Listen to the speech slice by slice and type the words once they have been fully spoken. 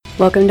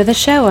Welcome to the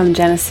show. I'm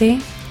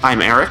Genesee.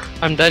 I'm Eric.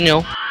 I'm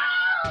Daniel.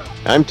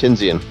 I'm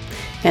Tinsian.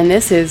 And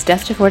this is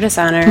Death Before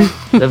Dishonor.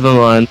 Never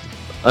mind.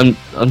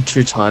 I'm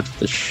too tired of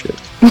this shit.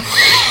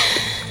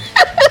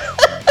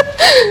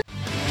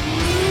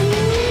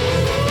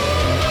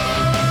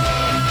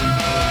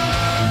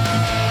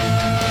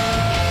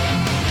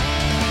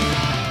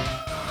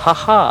 Ha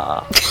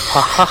ha.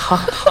 Ha ha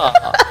ha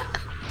ha.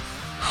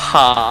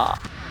 Ha.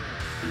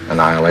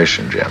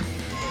 Annihilation, Jim.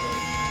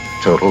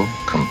 Total,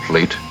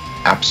 complete,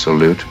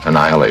 absolute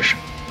annihilation.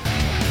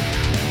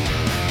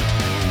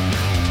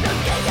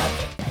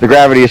 The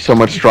gravity is so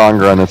much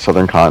stronger on the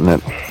southern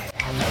continent.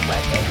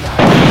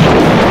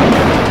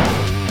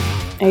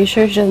 Are you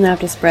sure she doesn't have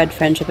to spread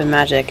friendship and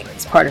magic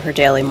as part of her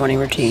daily morning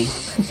routine?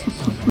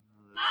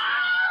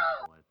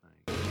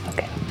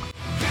 Okay.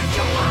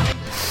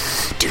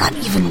 Do not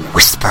even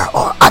whisper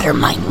or utter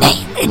my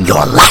name in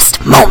your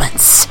last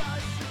moments.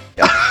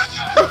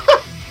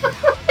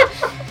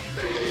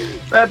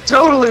 That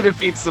totally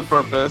defeats the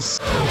purpose.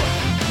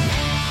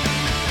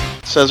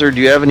 Cesar,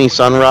 do you have any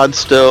sun rods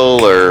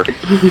still, or...?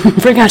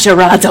 Bring out your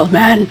rods, old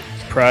man.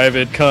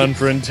 Private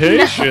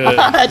confrontation.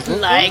 Not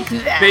like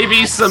that.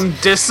 Maybe some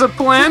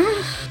discipline?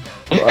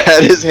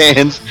 Had his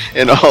hands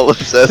in all of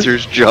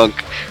Cesar's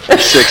junk for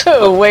 6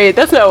 Oh, wait,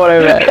 that's not what I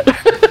meant.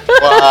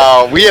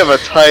 Wow, we have a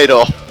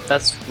title.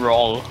 That's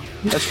wrong.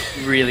 That's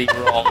really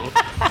wrong.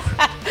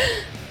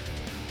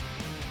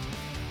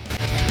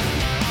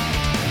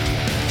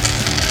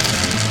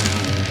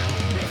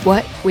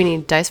 What? We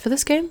need dice for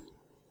this game?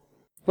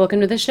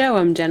 Welcome to the show.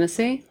 I'm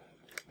Genesee.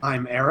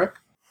 I'm Eric.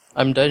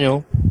 I'm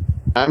Daniel.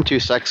 I'm too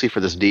sexy for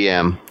this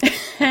DM.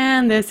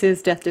 And this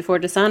is Death Before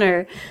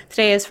Dishonor.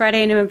 Today is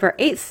Friday, November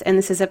 8th, and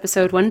this is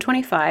episode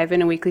 125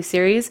 in a weekly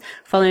series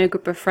following a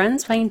group of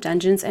friends playing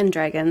Dungeons &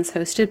 Dragons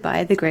hosted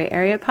by the Gray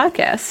Area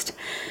Podcast.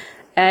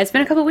 It's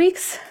been a couple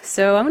weeks,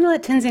 so I'm going to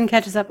let Tinsian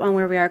catch us up on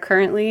where we are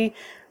currently.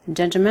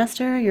 Dungeon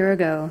Master, you're a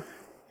go.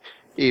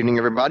 Evening,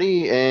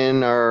 everybody.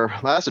 In our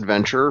last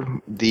adventure,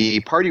 the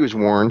party was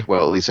warned,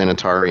 well, at least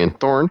Anatari and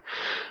Thorn,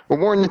 were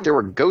warned that there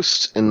were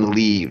ghosts in the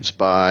leaves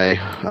by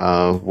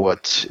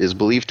what is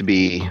believed to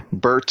be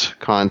Bert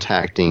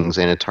contacting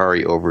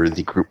Xanatari over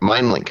the group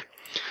MindLink.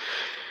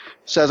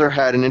 Cesar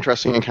had an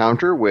interesting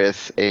encounter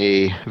with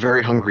a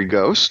very hungry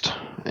ghost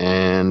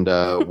and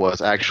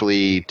was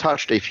actually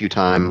touched a few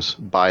times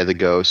by the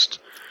ghost.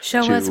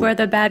 Show us where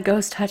the bad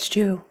ghost touched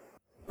you.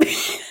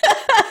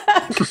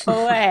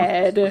 Go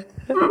ahead.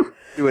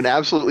 To an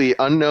absolutely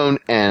unknown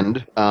end.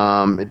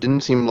 It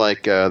didn't seem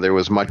like there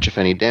was much, if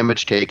any,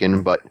 damage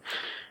taken, but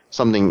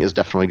something is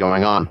definitely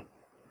going on.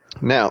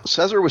 Now,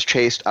 Cesar was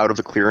chased out of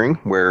the clearing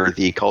where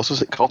the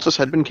cultist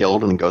had been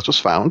killed and the ghost was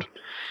found.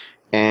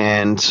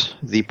 And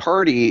the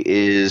party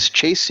is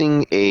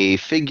chasing a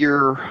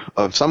figure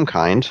of some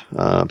kind,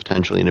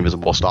 potentially an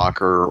invisible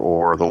stalker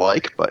or the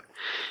like, but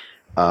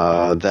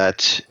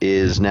that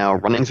is now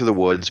running through the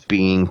woods,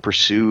 being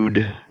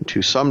pursued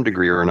to some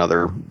degree or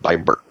another by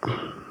Bert.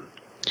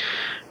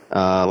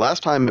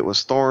 Last time it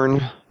was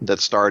Thorn that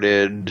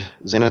started.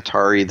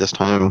 Xanatari, this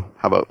time,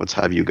 how about let's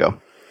have you go?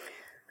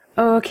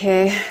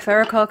 Okay, if I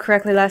recall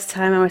correctly, last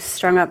time I was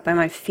strung up by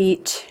my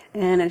feet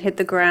and it hit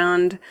the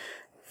ground,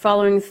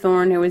 following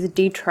Thorn, who was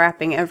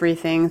de-trapping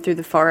everything through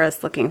the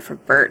forest looking for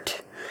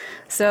Bert.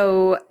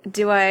 So,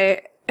 do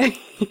I...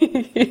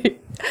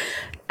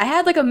 I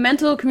had like a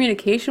mental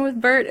communication with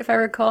Bert, if I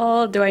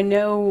recall. Do I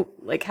know,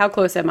 like, how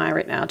close am I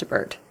right now to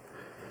Bert?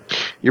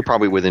 You're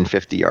probably within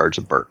 50 yards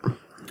of Bert.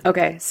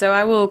 Okay, so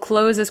I will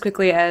close as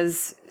quickly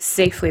as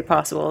safely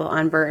possible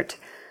on Bert,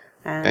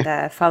 and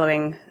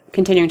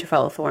continuing to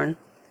follow Thorn.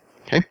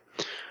 Okay.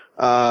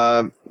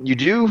 You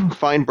do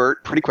find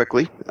Bert pretty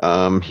quickly.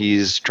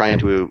 He's trying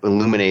to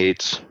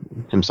illuminate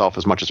himself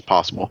as much as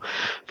possible.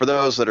 For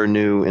those that are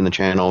new in the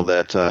channel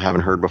that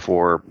haven't heard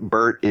before,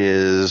 Bert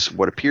is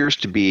what appears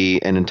to be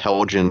an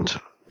intelligent,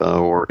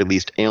 or at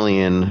least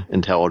alien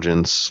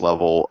intelligence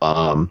level,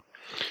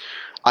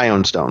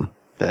 ion stone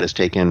that is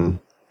taken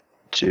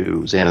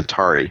to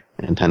Xanatari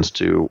and tends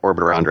to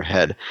orbit around her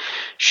head.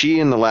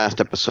 She, in the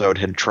last episode,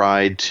 had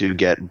tried to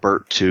get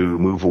Bert to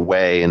move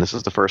away, and this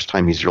is the first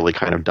time he's really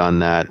kind of done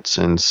that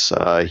since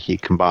he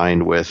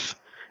combined with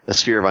a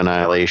sphere of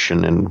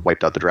annihilation and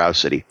wiped out the Drow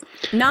City.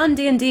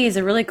 Non-D&D is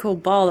a really cool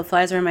ball that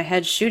flies around my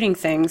head shooting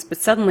things, but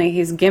suddenly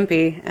he's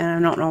gimpy, and I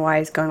don't know why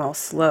he's going all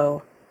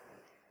slow.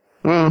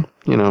 Well,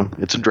 you know,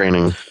 it's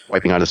draining,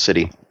 wiping out a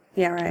city.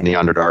 Yeah, right. In the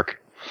Underdark.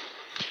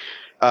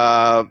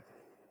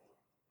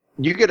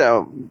 You get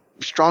a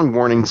strong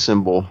warning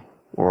symbol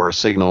or a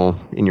signal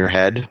in your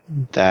head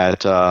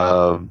that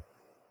the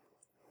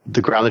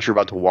ground that you're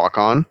about to walk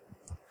on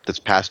that's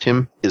past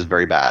him is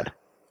very bad.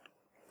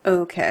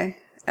 Okay.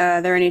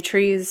 Are there any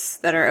trees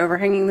that are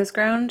overhanging this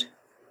ground?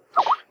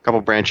 A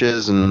couple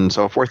branches and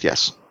so forth,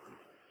 yes.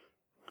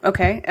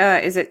 Okay.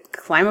 Is it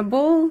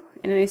climbable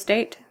in any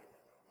state?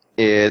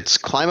 It's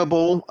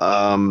climbable.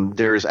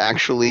 There's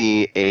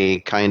actually a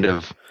kind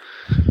of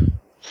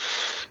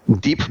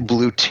deep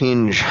blue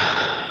tinge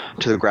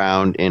to the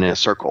ground in a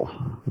circle.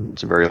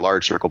 It's a very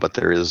large circle, but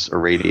there is a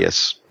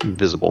radius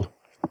visible.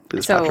 through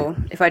this So patchwork.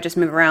 if I just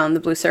move around the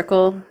blue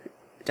circle,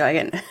 do I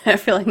get? I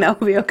feel like that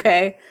will be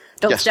okay.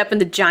 Don't Yes. step in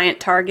the giant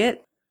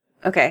target.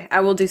 Okay, I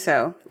will do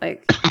so.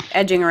 Like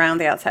edging around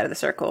the outside of the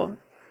circle.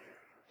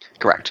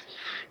 Correct.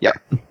 Yep.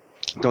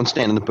 Don't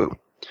stand in the poo.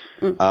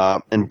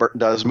 And Bert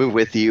does move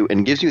with you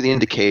and gives you the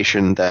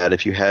indication that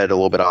if you head a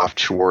little bit off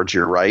towards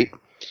your right,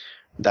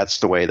 that's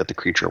the way that the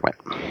creature went.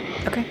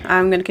 Okay,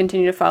 I'm going to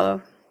continue to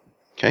follow.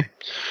 Okay.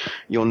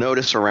 You'll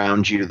notice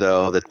around you,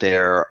 though, that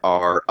there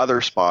are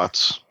other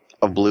spots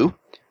of blue.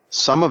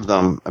 Some of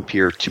them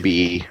appear to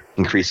be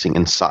increasing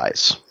in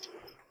size.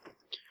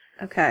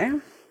 Okay,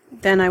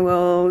 then I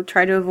will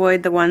try to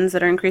avoid the ones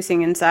that are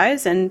increasing in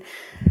size and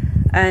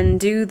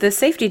do the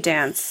safety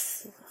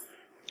dance.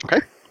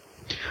 Okay.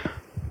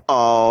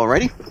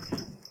 Alrighty.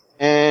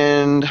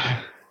 And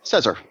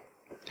Caesar,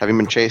 having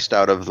been chased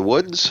out of the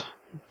woods,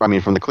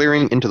 from the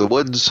clearing into the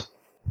woods.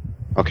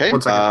 Okay.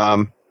 1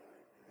 second.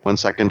 1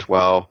 second.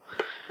 Well,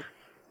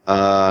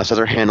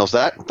 Caesar handles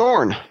that.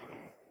 Thorn.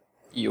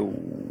 Yo.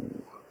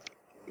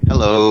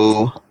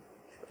 Hello.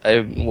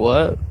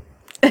 What?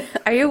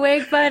 Are you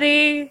awake,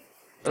 buddy?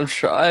 I'm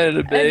trying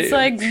to be. It's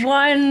like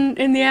 1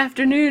 in the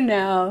afternoon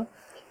now.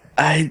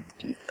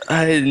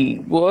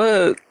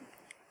 What?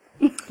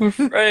 I'm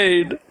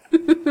afraid.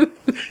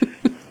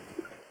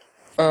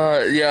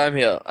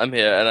 Yeah, I'm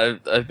here, and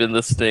I've been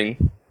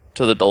listening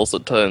to the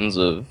dulcet tones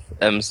of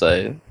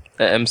MC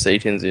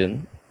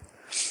Tinsian.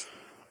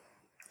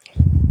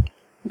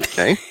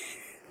 Okay.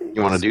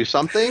 You want to do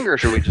something, or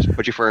should we just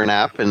put you for a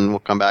nap and we'll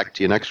come back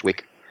to you next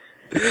week?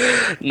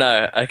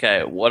 No,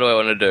 okay, what do I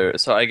want to do?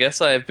 So I guess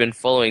I've been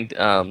following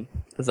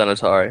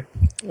Xanatari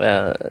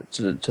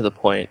to the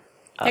point.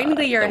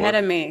 Technically, you're ahead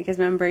of me, because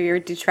remember, you're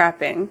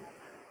detrapping.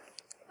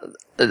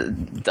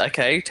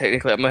 Okay,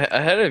 technically I'm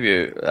ahead of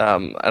you,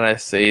 and I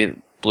see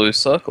blue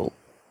circle.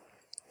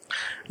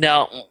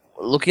 Now,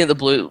 looking at the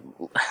blue,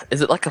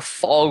 is it like a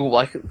fog?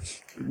 Like,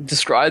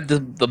 describe the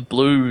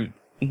blue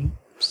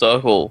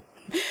circle.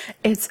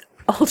 It's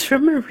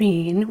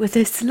ultramarine with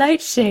a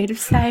slight shade of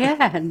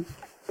cyan.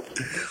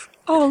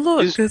 Oh,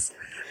 look,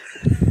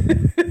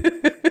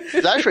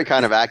 It's actually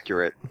kind of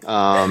accurate.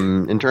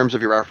 In terms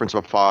of your reference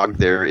of fog,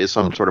 there is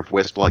some sort of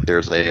wisp, like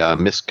there's a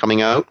mist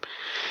coming out.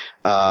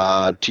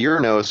 To your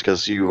nose,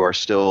 because you are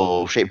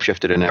still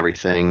shapeshifted and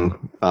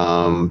everything,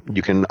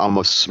 you can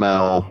almost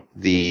smell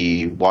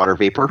the water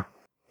vapor.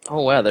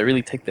 Oh wow, they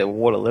really take their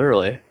water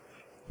literally.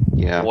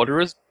 Yeah. Water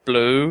is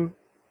blue,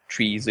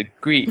 trees are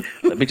green.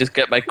 Let me just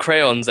get my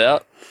crayons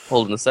out.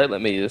 Hold on a sec,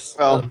 let me just...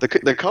 Well,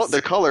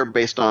 the color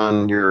based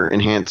on your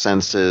enhanced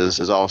senses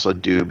is also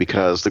due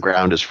because the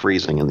ground is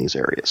freezing in these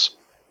areas.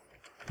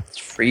 It's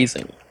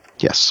freezing.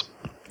 Yes.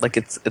 Like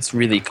it's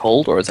really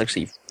cold, or it's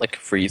actually like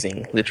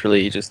freezing,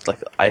 literally just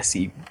like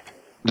icy.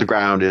 The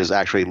ground is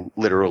actually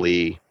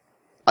literally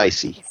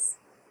icy.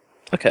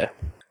 Okay.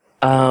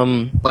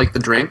 Like the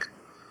drink?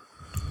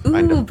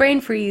 Kind Ooh, of.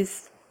 brain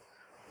freeze.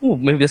 Ooh,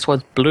 maybe that's why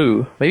it's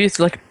blue. Maybe it's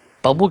like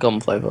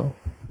bubblegum flavor.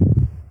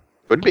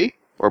 Could be.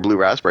 Or blue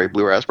raspberry.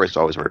 Blue raspberry is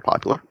always very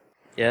popular.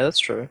 Yeah, that's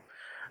true.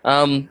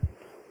 Oh,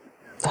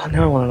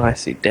 now I want an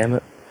icy, damn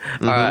it.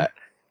 Mhm. Alright.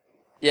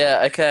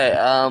 Yeah, okay,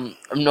 I'm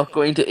not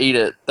going to eat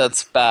it.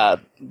 That's bad.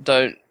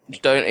 Don't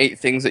eat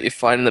things that you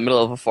find in the middle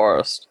of a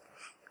forest.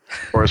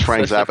 Or as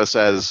Frank Zappa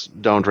says,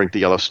 don't drink the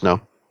yellow snow.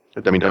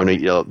 Don't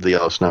eat the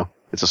yellow snow.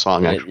 It's a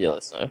song, actually. Yeah,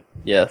 let's know.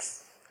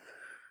 Yes.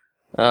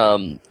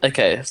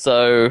 Okay,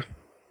 so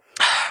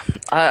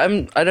I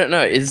don't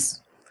know,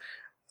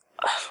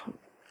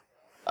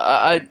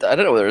 I don't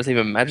know whether it's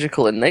even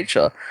magical in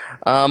nature.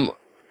 I'm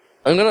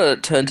gonna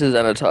turn to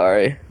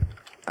Xanatari,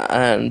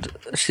 and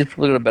she's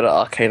probably got a better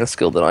arcana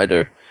skill than I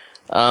do,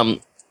 and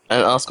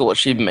ask her what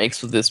she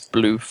makes with this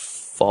blue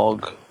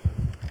fog,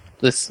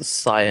 this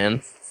cyan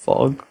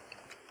fog.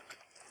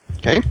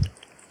 Okay.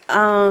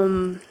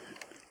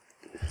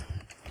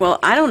 Well,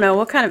 I don't know.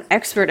 What kind of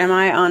expert am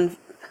I on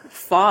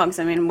fogs?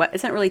 I mean,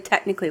 it's not really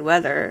technically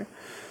weather.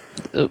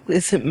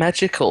 Is it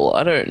magical?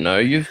 I don't know.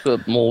 You've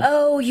got more.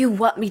 Oh, you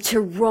want me to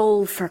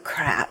roll for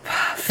crap?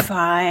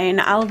 Fine,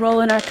 I'll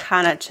roll an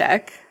Arcana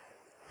check.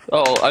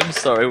 Oh, I'm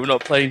sorry. We're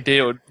not playing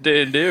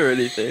D&D or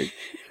anything.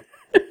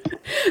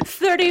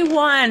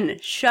 31.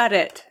 Shut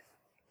it.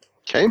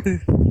 Okay.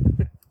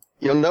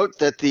 You'll note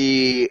that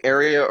the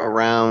area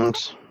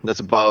around that's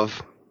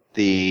above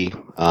the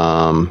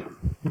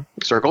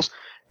circles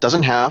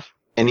doesn't have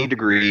any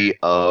degree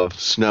of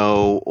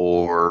snow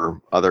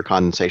or other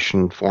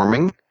condensation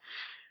forming.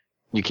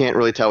 You can't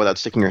really tell without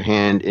sticking your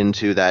hand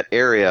into that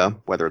area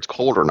whether it's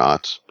cold or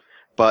not,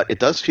 but it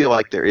does feel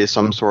like there is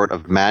some sort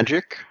of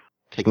magic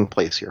taking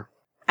place here.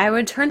 I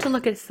would turn to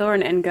look at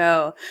Thorn and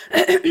go,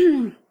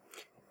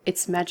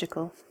 it's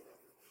magical.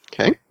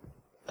 Okay.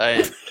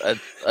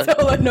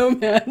 Oh, no,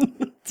 man.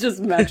 It's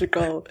just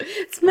magical.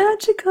 It's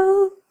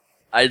magical.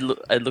 I look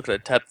at a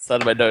tap the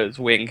side of my nose,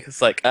 wink.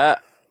 It's like,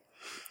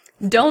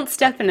 Don't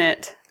step in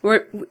it.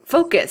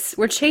 Focus.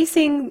 We're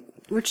chasing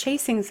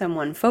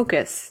someone.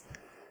 Focus.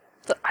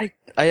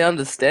 I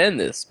understand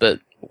this, but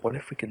what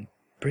if we can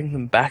bring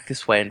them back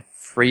this way and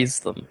freeze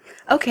them.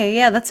 Okay,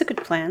 yeah, that's a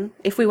good plan.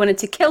 If we wanted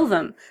to kill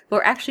them, but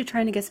we're actually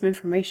trying to get some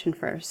information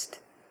first.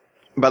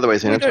 By the way,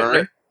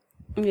 Xanatari,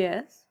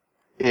 Yes?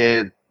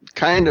 it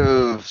kind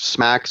of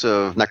smacks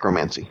of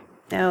necromancy.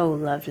 Oh,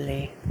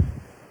 lovely.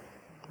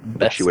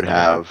 That you would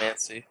have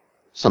fancy.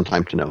 some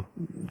time to know,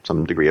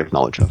 some degree of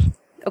knowledge of.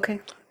 Okay.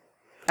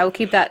 I will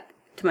keep that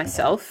to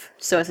myself,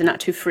 so as not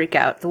to freak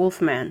out the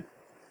Wolfman.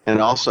 And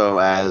also,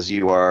 as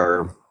you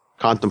are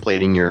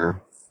contemplating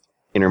your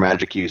inner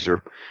magic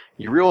user,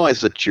 you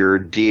realize that your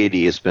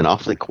deity has been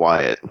awfully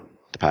quiet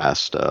the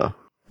past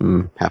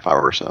half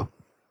hour or so.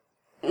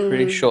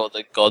 Pretty sure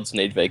that gods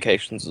need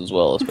vacations as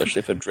well, especially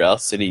if a Drow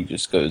city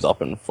just goes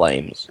up in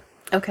flames.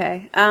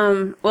 Okay.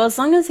 Well, as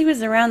long as he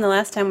was around the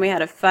last time we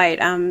had a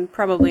fight, I'm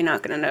probably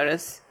not going to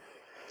notice.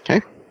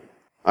 Okay.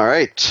 All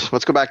right.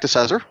 Let's go back to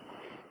Caesar.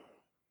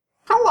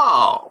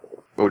 Hello.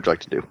 What would you like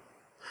to do?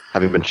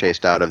 Having been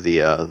chased out of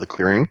the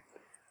clearing?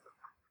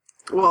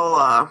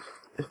 Well,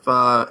 if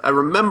I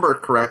remember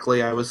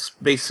correctly, I was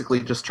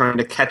basically just trying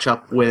to catch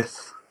up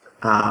with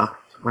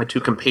my two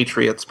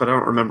compatriots, but I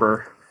don't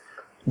remember.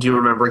 Do you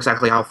remember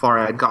exactly how far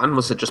I had gotten?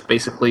 Was it just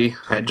basically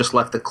I had just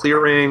left the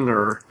clearing,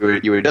 or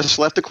You had just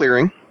left the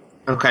clearing.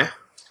 okay?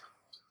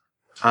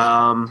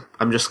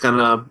 I'm just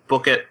gonna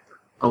book it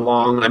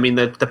along. I mean,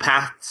 the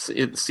paths.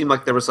 It seemed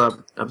like there was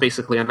a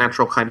basically a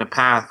natural kind of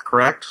path,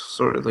 correct?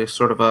 Sort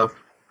of a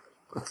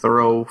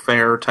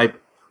thoroughfare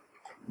type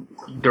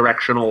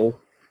directional.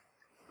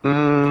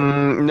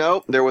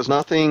 No, there was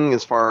nothing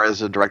as far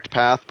as a direct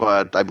path,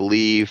 but I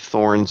believe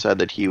Thorn said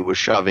that he was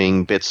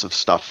shoving bits of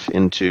stuff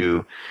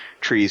into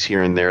trees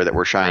here and there that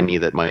were shiny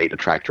that might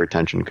attract your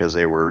attention because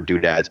they were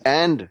doodads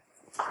and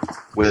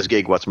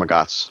Whizgig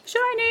what's-my-gots.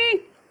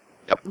 Shiny!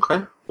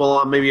 Okay.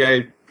 Well, maybe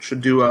I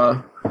should do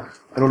a.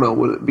 I don't know.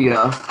 Would it be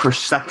a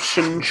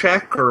perception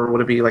check, or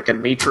would it be like a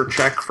nature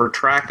check for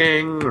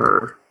tracking,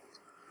 or?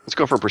 Let's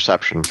go for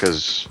perception,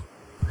 because...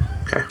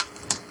 Okay.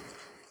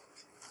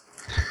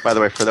 By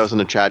the way, for those in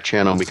the chat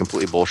channel, we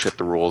completely bullshit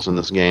the rules in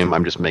this game.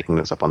 I'm just making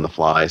this up on the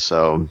fly,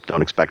 so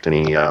don't expect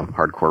any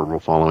hardcore rule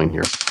following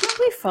here. Well,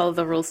 we follow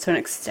the rules to an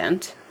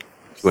extent.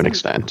 To an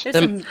extent. There's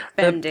some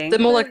bending. They're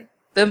more like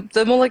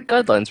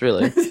guidelines,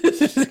 really.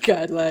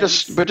 Guidelines.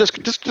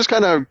 Just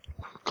kind of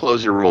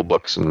close your rule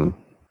books and...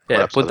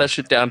 Yeah, put that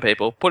shit down,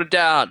 people. Put it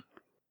down.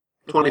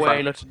 25.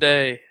 Away, not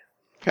today.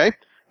 Okay.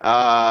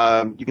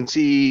 You can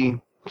see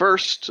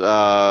first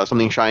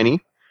something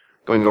shiny.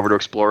 Going over to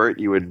explore it,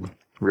 you would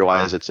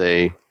realize it's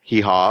a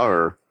hee-haw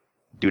or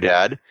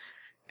doodad.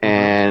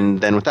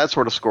 And then with that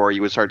sort of score,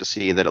 you would start to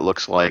see that it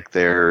looks like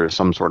there's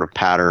some sort of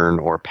pattern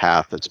or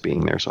path that's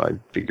being there. So I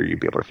figure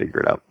you'd be able to figure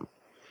it out.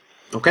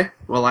 Okay.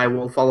 Well, I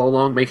will follow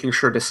along, making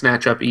sure to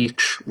snatch up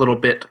each little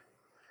bit.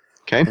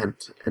 Okay.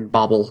 And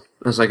bobble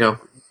as I go.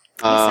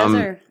 Hey,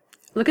 Caesar,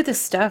 look at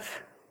this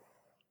stuff.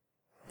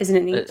 Isn't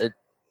it neat?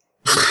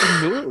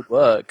 I knew it would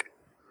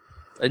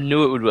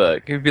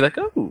work. It would be like,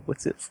 oh,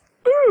 what's this?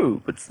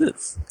 Ooh, what's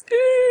this?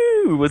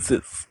 Ooh, what's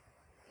this?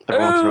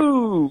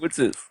 Ooh, what's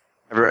this?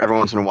 Every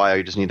once in a while,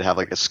 you just need to have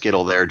like a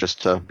skittle there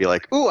just to be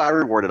like, ooh, I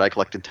rewarded. I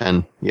collected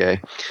 10. Yay.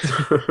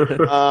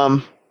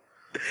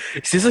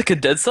 Is this like a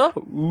dead star?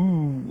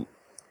 Ooh.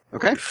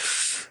 Okay.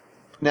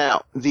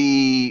 Now,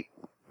 the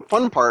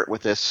fun part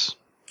with this,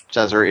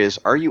 Caesar, is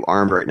are you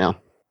armed right now?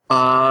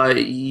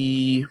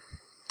 I'm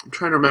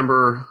trying to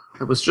remember.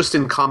 I was just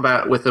in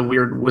combat with a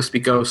weird wispy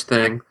ghost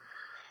thing.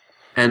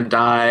 And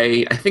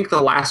I think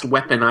the last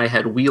weapon I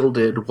had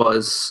wielded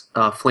was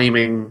a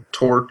flaming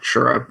torch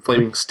or a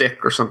flaming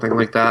stick or something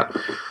like that.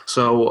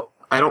 So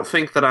I don't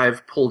think that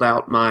I've pulled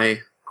out my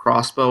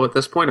crossbow at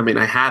this point. I mean,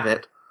 I have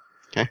it.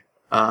 Okay.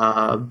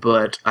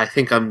 But I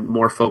think I'm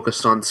more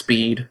focused on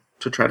speed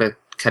to try to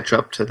catch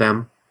up to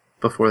them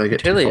before they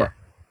get too far.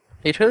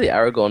 He totally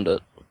Aragorned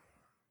it.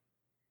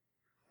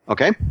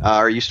 Okay.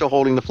 Are you still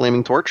holding the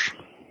flaming torch?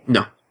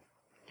 No.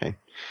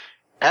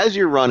 As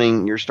you're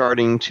running, you're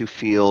starting to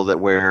feel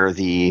that where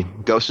the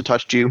ghost had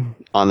touched you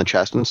on the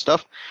chest and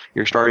stuff,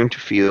 you're starting to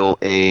feel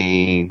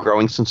a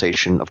growing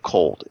sensation of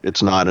cold.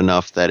 It's not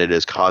enough that it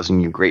is causing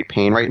you great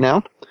pain right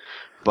now,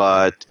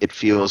 but it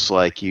feels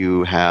like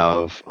you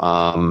have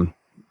a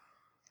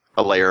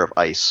layer of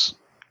ice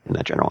in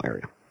that general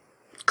area.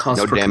 Cause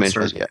no for damage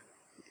concern. as yet.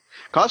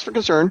 Cause for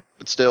concern,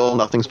 but still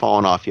nothing's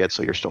fallen off yet,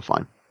 so you're still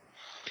fine.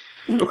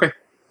 Okay.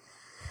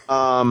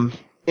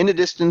 In the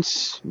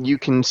distance, you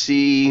can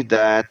see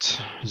that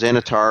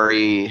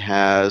Xanatari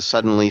has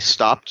suddenly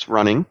stopped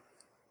running.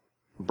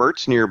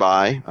 Bert's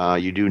nearby.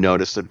 You do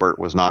notice that Bert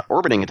was not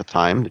orbiting at the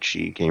time that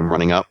she came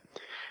running up.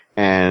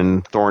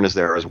 And Thorn is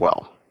there as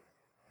well.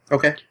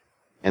 Okay.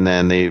 And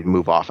then they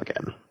move off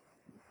again.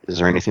 Is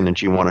there anything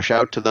that you want to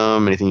shout to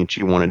them? Anything that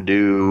you want to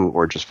do?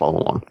 Or just follow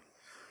along?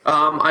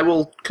 I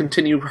will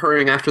continue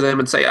hurrying after them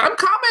and say, I'm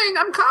coming!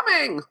 I'm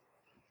coming!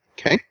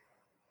 Okay.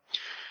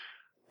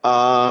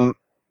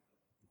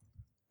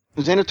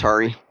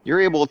 Xanatari,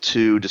 you're able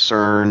to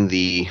discern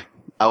the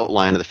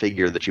outline of the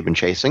figure that you've been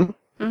chasing.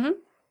 Mm-hmm.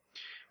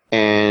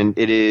 and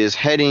it is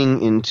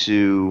heading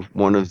into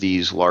one of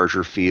these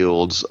larger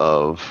fields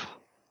of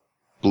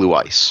blue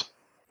ice.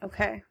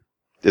 Okay.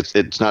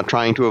 It's not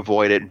trying to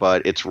avoid it,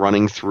 but it's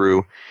running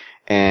through,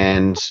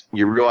 and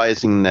you're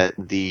realizing that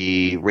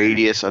the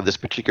radius of this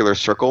particular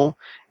circle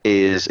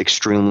is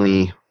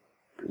extremely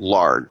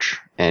large,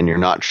 and you're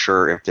not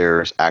sure if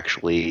there's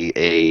actually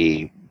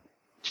a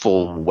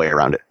full way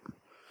around it.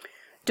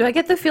 Do I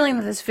get the feeling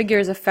that this figure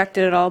is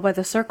affected at all by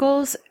the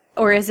circles,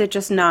 or is it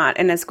just not,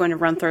 and it's going to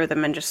run through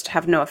them and just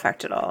have no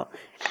effect at all?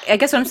 I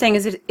guess what I'm saying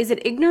is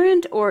it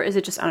ignorant, or is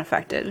it just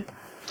unaffected?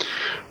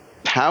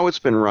 How it's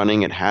been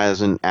running, it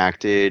hasn't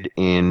acted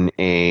in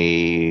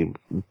a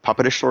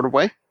puppetish sort of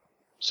way,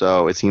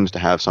 so it seems to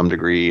have some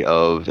degree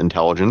of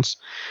intelligence.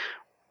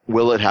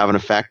 Will it have an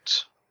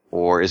effect,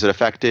 or is it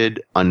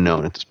affected?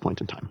 Unknown at this point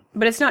in time.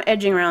 But it's not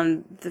edging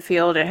around the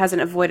field. It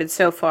hasn't avoided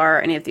so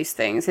far any of these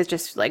things. It's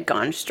just like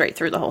gone straight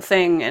through the whole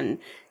thing, and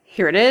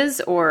here it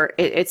is, or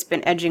it's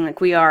been edging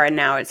like we are, and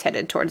now it's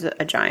headed towards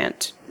a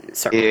giant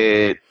circle.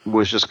 It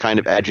was just kind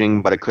of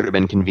edging, but it could have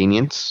been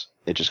convenience.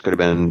 It just could have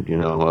been,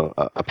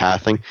 a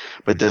pathing.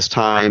 But this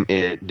time,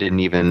 it didn't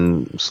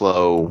even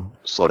slow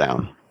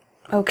down.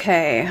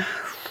 Okay.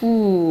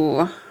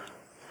 Ooh.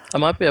 I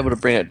might be able to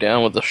bring it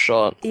down with a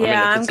shot.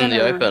 Yeah, if it's in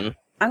the open.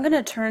 I'm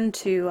gonna turn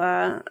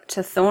to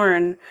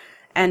Thorn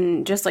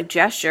and just like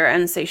gesture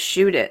and say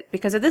shoot it,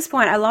 because at this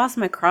point I lost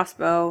my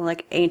crossbow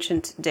like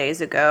ancient days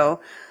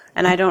ago,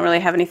 and I don't really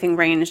have anything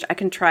ranged. I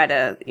can try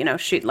to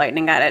shoot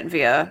lightning at it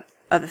via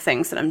other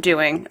things that I'm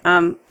doing.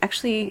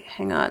 Actually,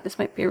 hang on, this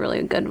might be a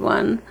really good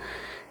one.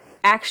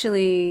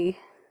 Actually,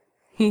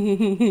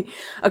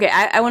 okay,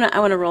 I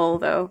wanna roll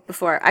though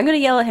before I'm gonna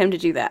yell at him to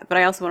do that, but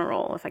I also want to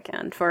roll if I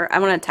can. I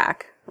want to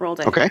attack. Roll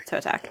to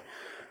attack.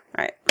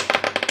 All right.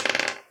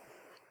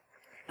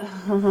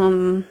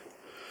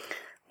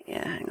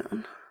 Yeah, hang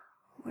on.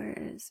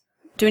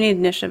 Do we need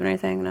initiative or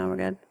anything? No, we're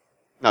good.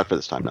 Not for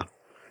this time, no.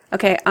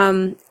 Okay,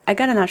 I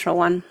got a natural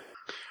one.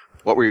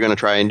 What were you going to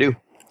try and do?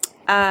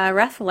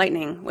 Wrathful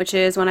Lightning, which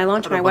is when I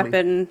launch my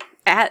weapon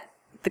at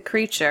the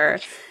creature,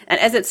 and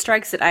as it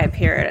strikes it, I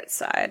appear at its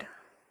side.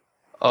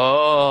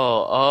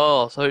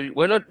 So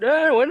we're not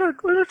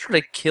trying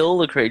to kill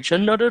the creature,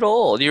 not at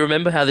all. Do you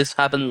remember how this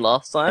happened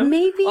last time?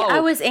 Maybe I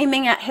was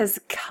aiming at his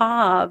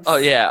cobs. Oh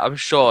yeah, I'm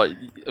sure.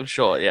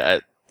 Yeah,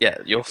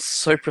 you're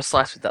so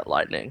precise with that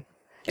lightning.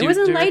 It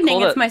wasn't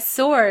lightning. It's my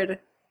sword.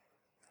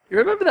 You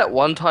remember that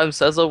one time,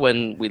 Cesar,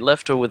 when we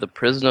left her with a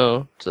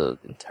prisoner to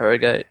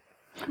interrogate?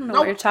 I don't know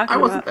what you're talking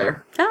about. I wasn't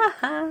there.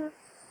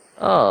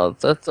 Oh,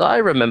 I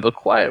remember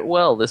quite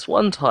well this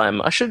one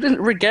time. I should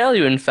regale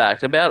you, in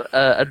fact, about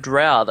a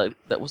drow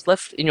that was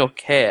left in your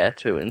care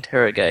to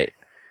interrogate.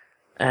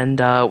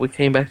 And we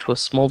came back to a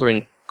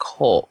smouldering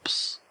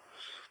corpse.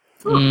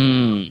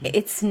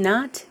 It's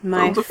not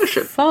my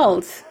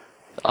fault.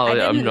 Oh, I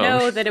yeah, didn't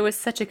know that it was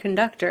such a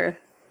conductor.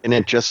 And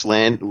it just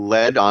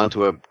led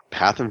onto a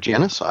path of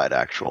genocide,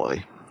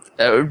 actually.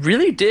 It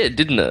really did,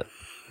 didn't it?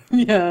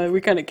 Yeah,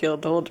 we kind of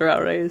killed the whole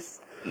drow race.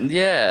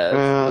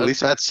 Yeah. At least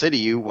that city,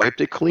 you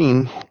wiped it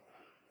clean.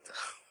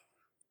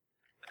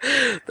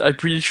 I'm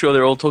pretty sure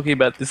they're all talking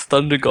about this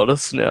thunder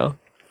goddess now.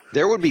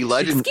 There would be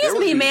legends. Excuse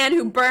me, man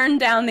who burned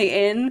down the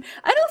inn.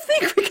 I don't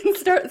think we can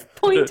start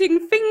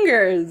pointing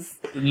fingers.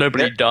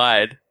 Nobody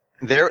died.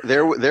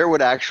 There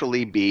would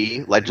actually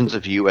be legends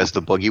of you as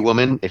the boogie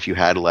woman if you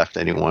had left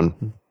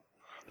anyone.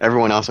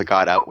 Everyone else that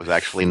got out was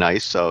actually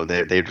nice, so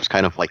they're just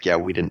kind of like, yeah,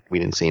 we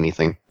didn't see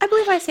anything. I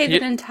believe I saved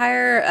an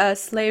entire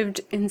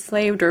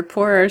enslaved or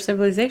poorer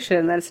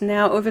civilization that's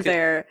now over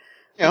there.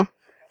 Yeah.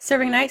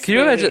 Serving nicely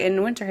in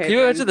Winterhaven. Can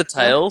you imagine the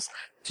tales?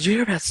 Did you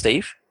hear about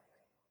Steve?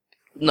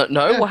 No,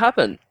 Yeah. What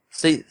happened?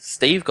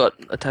 Steve got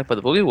attacked by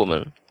the boogie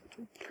woman.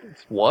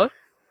 What?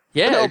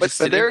 Yeah, No, just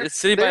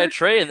sitting by a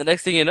tree, and the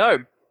next thing you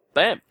know,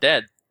 bam,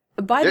 dead.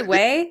 By the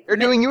way, they're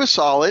doing you a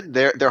solid.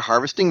 They're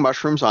harvesting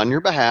mushrooms on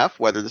your behalf.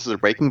 Whether this is a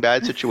Breaking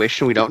Bad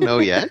situation, we don't know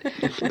yet.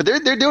 But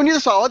they're doing you a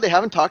solid. They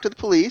haven't talked to the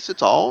police.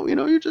 It's all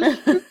you're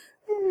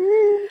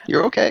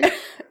okay.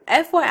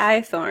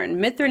 FYI, Thorn,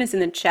 Mithrin is in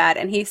the chat,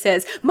 and he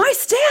says, "My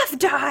staff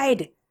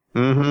died."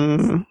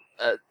 Mm-hmm.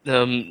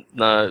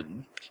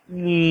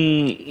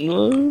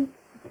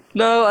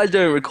 No, I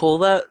don't recall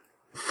that.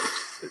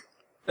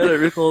 I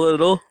don't recall that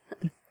at all.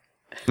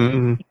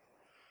 Mm-hmm.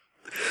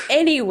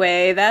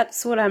 Anyway,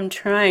 that's what I'm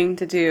trying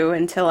to do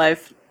until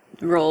I've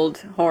rolled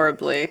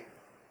horribly.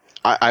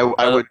 I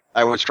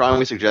would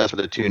strongly suggest for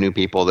the two new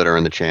people that are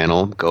in the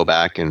channel, go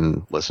back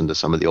and listen to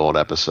some of the old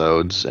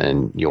episodes,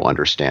 and you'll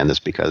understand this,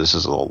 because this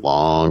is a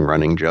long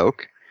running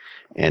joke,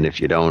 and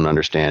if you don't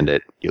understand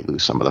it, you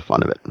lose some of the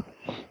fun of it.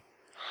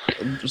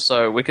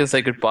 So we can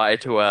say goodbye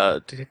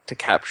to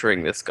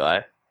capturing this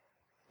guy.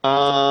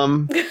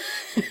 I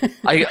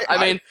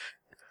mean,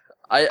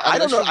 I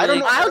don't know.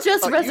 I'll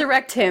just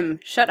resurrect him.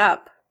 Shut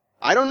up.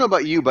 I don't know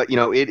about you, but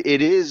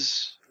it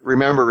is.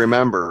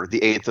 Remember the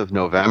 8th of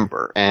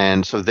November,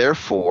 and so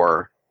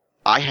therefore,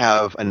 I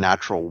have a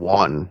natural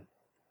 1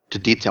 to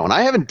detail, and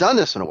I haven't done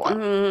this in a while.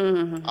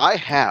 Mm-hmm. I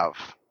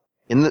have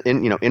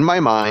in my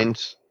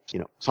mind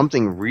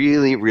something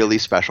really, really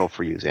special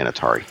for you,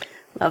 Xanatari.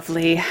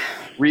 Lovely.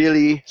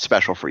 Really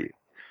special for you.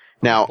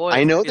 Now, Boy,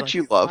 I know it's that like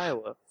you love.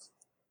 fireworks.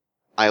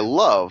 I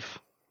love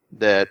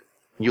that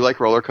you like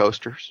roller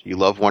coasters. You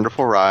love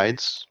wonderful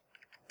rides.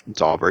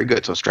 It's all very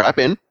good. So strap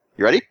in.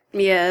 You ready?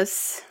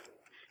 Yes.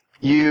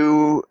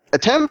 You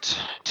attempt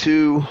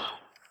to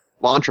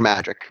launch a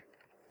magic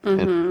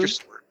and your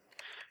sword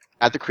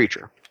at the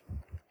creature.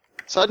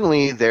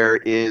 Suddenly, there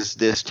is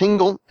this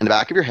tingle in the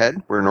back of your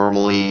head where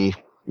normally,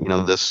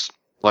 this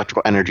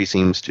electrical energy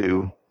seems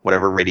to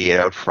whatever radiate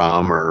out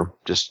from, or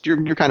just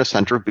your kind of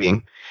center of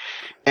being.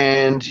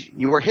 And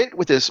you are hit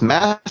with this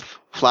massive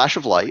flash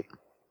of light,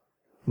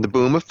 the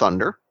boom of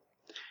thunder,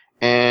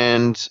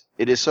 and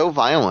it is so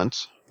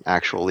violent,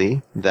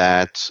 actually,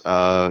 that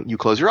you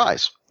close your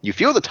eyes. You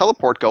feel the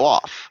teleport go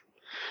off,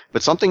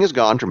 but something has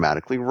gone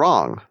dramatically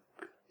wrong.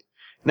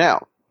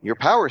 Now, your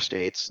power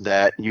states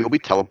that you'll be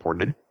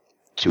teleported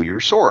to your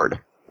sword,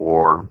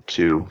 or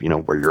to,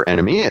 where your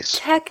enemy is.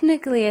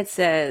 Technically, it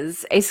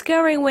says, a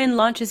scouring wind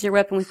launches your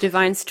weapon with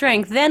divine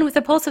strength. Then, with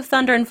a pulse of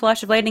thunder and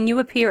flash of lightning, you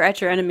appear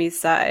at your enemy's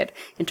side.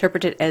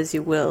 Interpret it as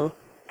you will.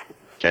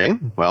 Okay,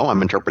 well,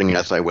 I'm interpreting it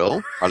as I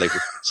will, or like you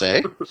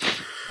say.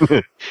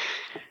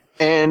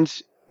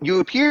 And you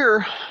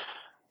appear,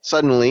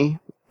 suddenly,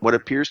 what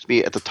appears to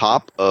be at the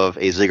top of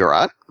a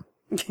ziggurat,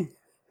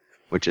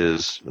 which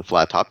is the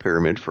flat-top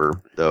pyramid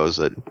for those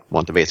that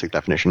want the basic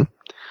definition.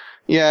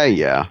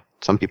 Yeah.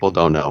 Some people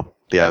don't know.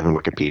 They haven't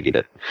Wikipedia'd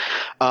it.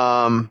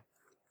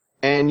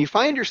 And you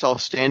find yourself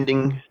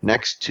standing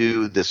next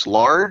to this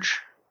large,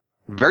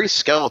 very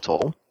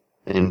skeletal,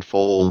 in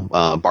full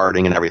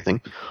barding and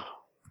everything,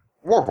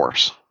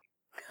 warhorse.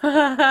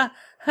 So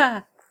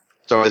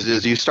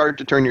as you start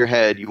to turn your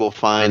head, you will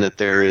find that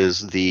there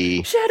is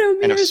the Shadow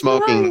kind of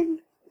mirrors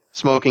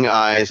smoking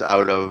eyes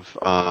out of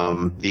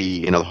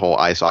the whole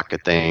eye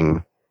socket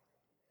thing.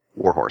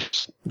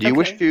 Warhorse. Do you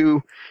wish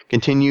to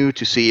continue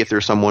to see if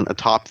there's someone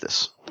atop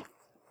this?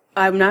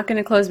 I'm not going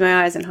to close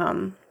my eyes and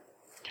hum.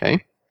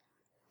 Okay.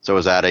 So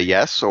is that a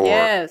yes or?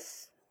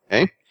 Yes.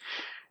 Okay.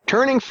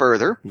 Turning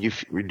further, you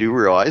do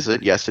realize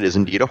that yes, it is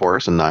indeed a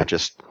horse and not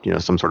just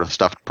some sort of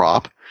stuffed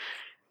prop.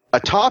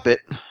 Atop it,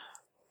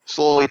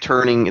 slowly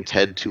turning its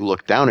head to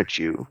look down at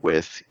you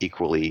with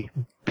equally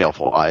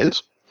baleful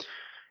eyes,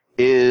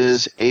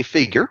 is a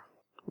figure,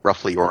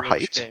 roughly your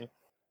height,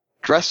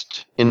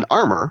 dressed in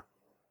armor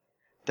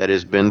that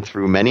has been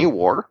through many a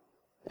war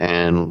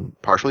and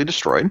partially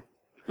destroyed.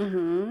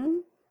 Mm-hmm.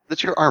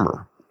 That's your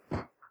armor.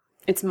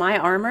 It's my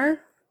armor?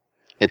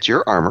 It's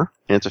your armor,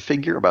 and it's a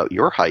figure about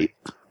your height.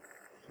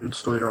 It's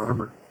still your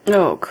armor.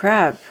 Oh,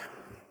 crap.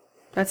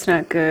 That's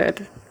not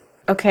good.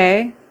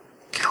 Okay.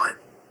 Kill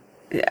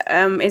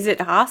it. Is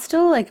it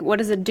hostile? Like, what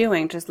is it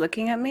doing? Just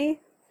looking at me?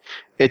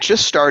 It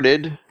just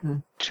started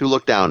to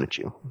look down at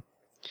you.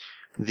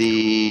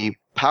 The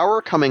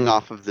power coming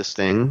off of this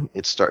thing,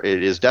 it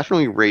is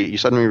definitely you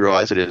suddenly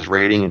realize it is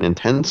radiating an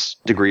intense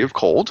degree of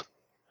cold.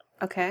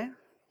 Okay.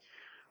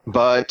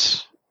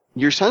 But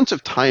your sense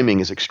of timing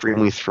is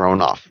extremely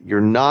thrown off.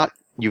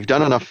 You've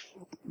done enough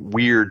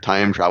weird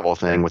time travel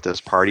thing with this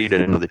party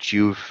to know that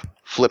you've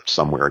flipped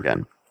somewhere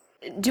again.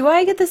 Do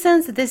I get the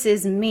sense that this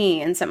is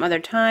me in some other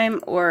time,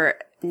 or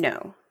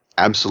no?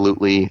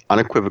 Absolutely,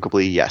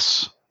 unequivocally,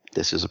 yes.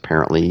 This is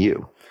apparently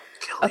you.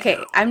 Okay,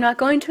 I'm not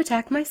going to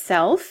attack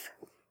myself.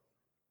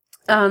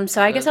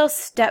 So I guess I'll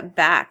step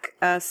back,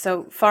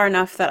 so far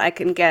enough that I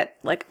can get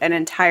like an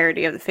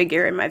entirety of the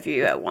figure in my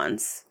view at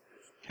once.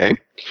 Okay.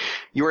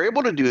 You were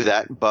able to do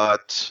that,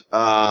 but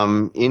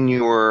in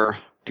your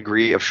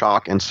degree of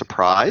shock and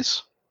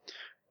surprise,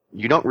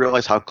 you don't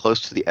realize how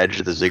close to the edge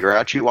of the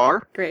ziggurat you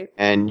are. Great.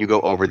 And you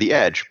go over the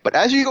edge. But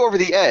as you go over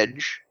the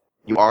edge,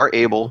 you are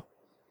able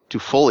to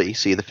fully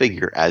see the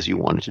figure as you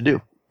wanted to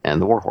do,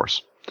 and the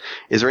warhorse.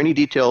 Is there any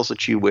details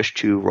that you wish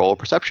to roll a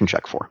perception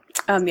check for?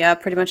 Yeah,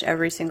 pretty much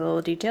every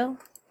single detail.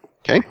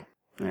 Okay.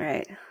 All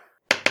right.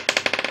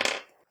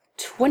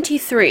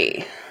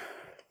 23.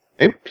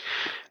 Okay.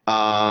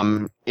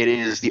 It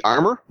is the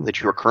armor that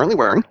you are currently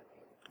wearing,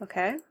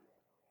 Okay.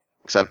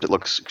 except it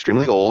looks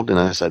extremely old and,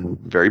 as I said,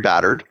 very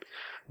battered.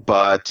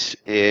 But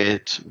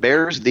it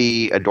bears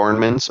the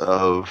adornments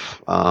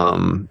of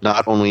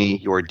not only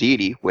your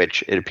deity,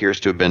 which it appears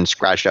to have been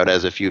scratched out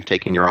as if you've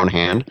taken your own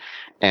hand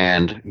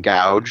and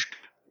gouged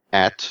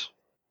at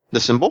the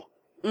symbol,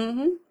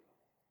 Mm-hmm.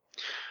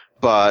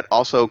 but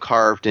also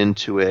carved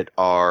into it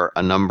are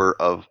a number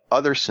of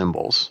other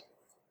symbols.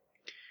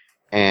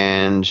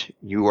 And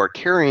you are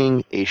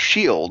carrying a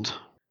shield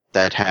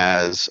that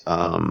has,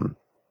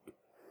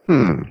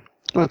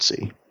 let's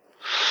see.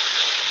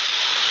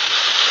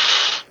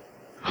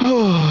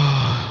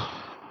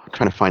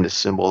 Trying to find a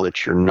symbol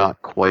that you're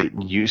not quite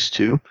used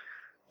to.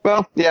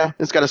 Well, yeah,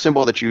 it's got a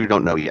symbol that you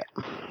don't know yet.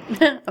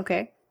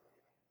 Okay.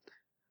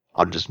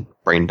 I'll just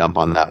brain dump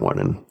on that one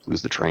and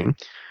lose the train.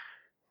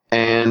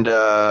 And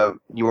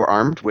you are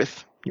armed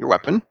with your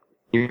weapon.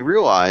 You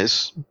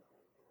realize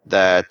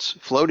that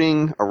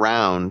floating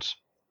around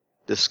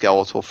this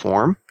skeletal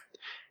form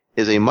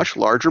is a much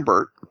larger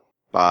Bert,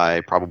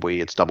 by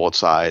probably it's double its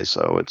size,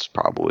 so it's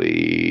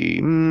probably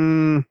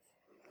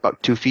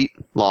about 2 feet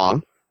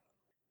long.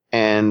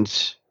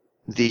 And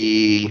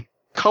the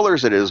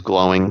colors it is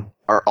glowing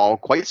are all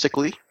quite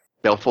sickly.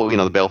 Baleful,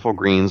 the baleful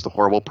greens, the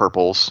horrible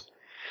purples.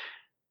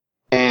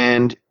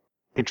 And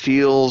it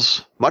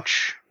feels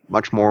much,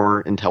 much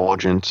more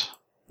intelligent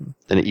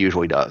than it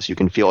usually does. You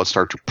can feel it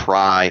start to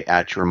pry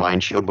at your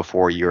mind shield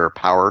before your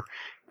power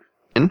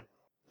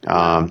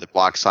that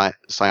blocks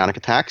psionic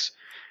attacks.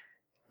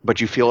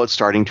 But you feel it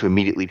starting to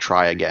immediately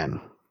try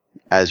again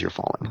as you're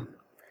falling.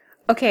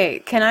 Okay,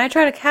 can I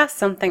try to cast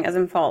something as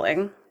I'm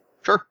falling?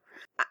 Sure.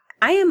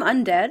 I am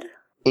undead.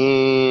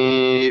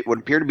 It would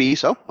appear to be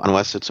so,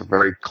 unless it's a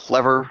very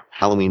clever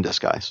Halloween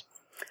disguise.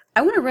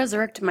 I want to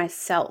resurrect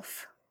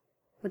myself.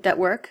 Would that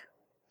work?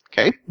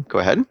 Okay, go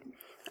ahead.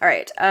 All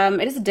right.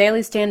 It is a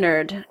daily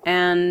standard,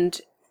 and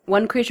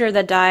one creature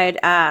that died.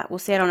 We'll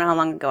see. I don't know how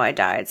long ago I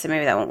died, so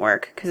maybe that won't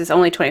work because it's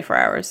only 24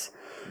 hours.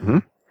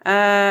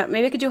 Mm-hmm.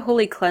 Maybe I could do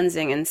Holy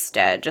Cleansing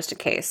instead, just in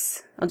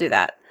case. I'll do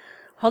that.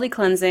 Holy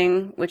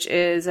Cleansing, which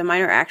is a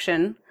minor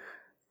action,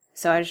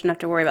 so I shouldn't have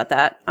to worry about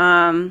that.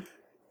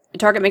 The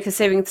target makes a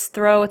saving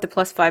throw with the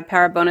 +5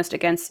 power bonus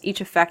against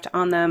each effect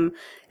on them,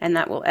 and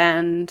that will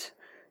end.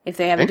 If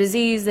they have a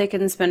disease, they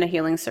can spend a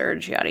healing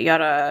surge, yada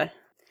yada.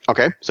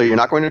 Okay, so you're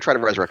not going to try to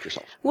resurrect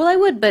yourself. Well, I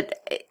would,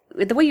 but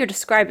the way you're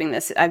describing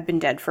this, I've been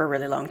dead for a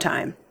really long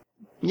time.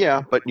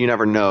 Yeah, but you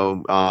never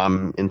know.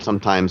 And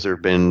sometimes there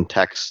have been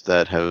texts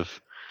that have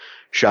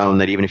shown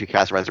that even if you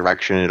cast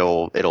Resurrection,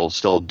 it'll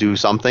still do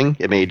something.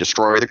 It may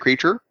destroy the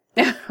creature.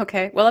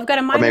 Okay, well, I've got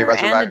a minor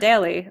and a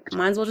daily.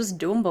 Might as well just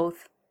do them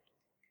both.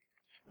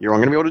 You're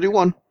only going to be able to do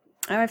one.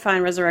 All right,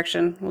 fine,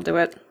 Resurrection. We'll do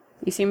it.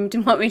 You seem to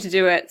want me to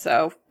do it,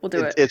 so we'll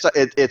do it.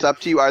 It's up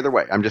to you either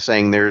way. I'm just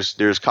saying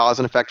there's cause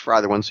and effect for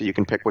either one, so you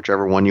can pick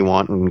whichever one you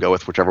want and go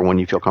with whichever one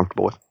you feel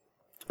comfortable with.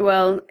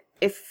 Well,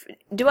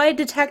 do I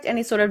detect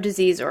any sort of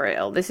disease or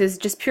ill? This is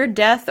just pure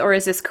death, or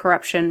is this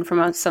corruption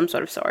from some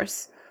sort of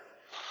source?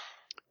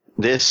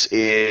 This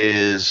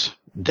is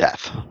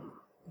death.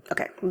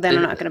 Okay, then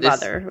I'm not going to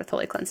bother with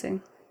Holy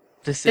Cleansing.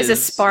 This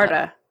is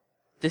Sparta.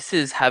 This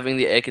is having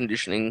the air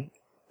conditioning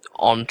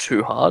on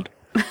too hard.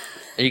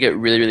 And you get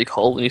really, really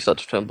cold and you start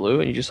to turn blue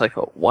and you're just like,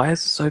 oh, why is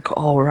it so cold?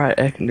 Oh, right,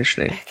 air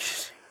conditioning.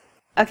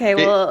 Okay,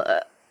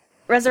 well,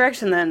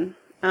 Resurrection then.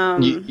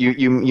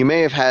 You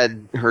may have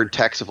heard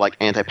texts of like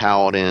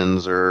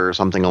anti-paladins or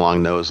something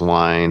along those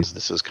lines.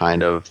 This is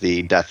kind of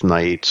the Death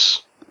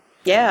Knights.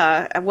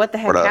 Yeah, what the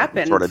heck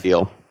happened? Sort of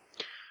deal.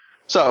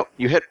 So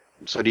do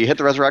you hit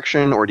the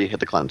Resurrection or do you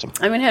hit the Cleansing?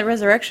 I'm going to hit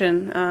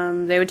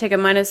Resurrection. They would take a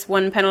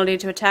 -1 penalty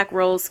to attack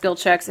rolls, skill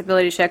checks,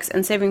 ability checks,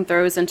 and saving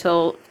throws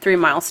until 3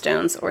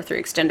 milestones or 3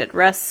 extended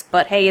rests.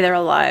 But hey, they're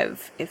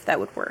alive, if that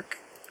would work.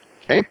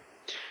 Okay.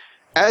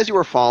 As you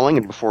are falling,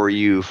 and before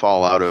you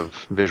fall out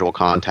of visual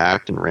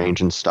contact and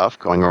range and stuff,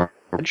 going over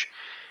the edge,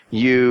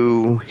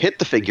 you hit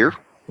the figure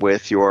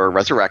with your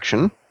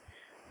Resurrection.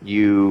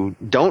 You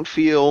don't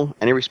feel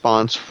any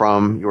response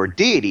from your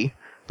deity,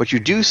 but you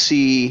do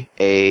see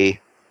a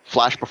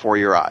flash before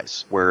your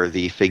eyes where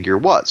the figure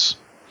was.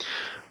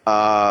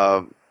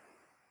 There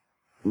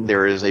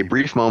is a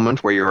brief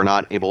moment where you're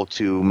not able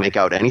to make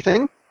out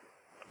anything,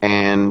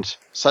 and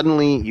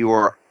suddenly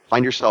you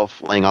find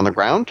yourself laying on the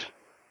ground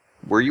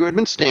where you had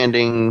been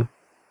standing,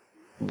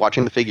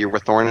 watching the figure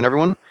with Thorn and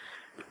everyone,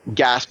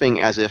 gasping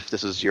as if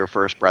this is your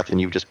first breath and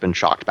you've just been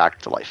shocked back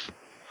to life.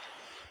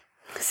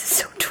 This is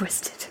so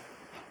twisted.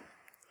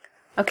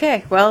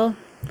 Okay, well,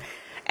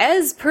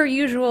 as per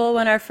usual,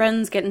 when our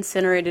friends get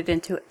incinerated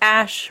into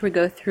ash, we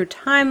go through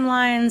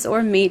timelines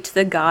or meet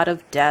the god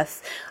of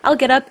death. I'll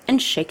get up and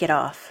shake it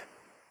off.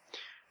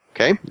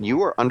 Okay,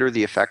 you are under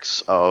the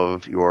effects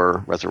of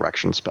your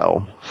resurrection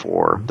spell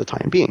for the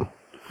time being.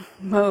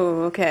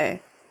 Oh,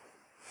 okay.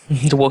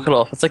 To walk it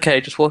off. It's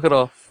okay, just walk it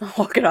off. I'll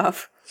walk it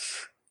off.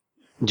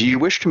 Do you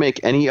wish to make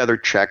any other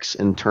checks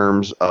in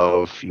terms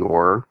of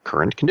your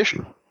current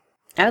condition?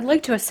 I'd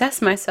like to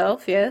assess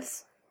myself,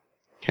 yes.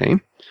 Okay.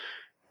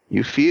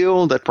 You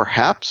feel that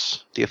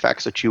perhaps the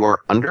effects that you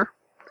are under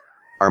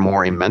are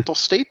more a mental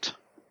state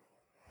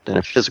than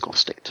a physical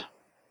state,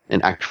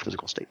 an actual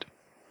physical state.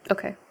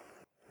 Okay.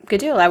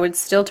 Good deal. I would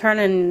still turn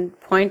and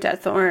point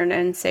at Thorn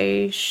and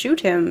say,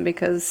 shoot him,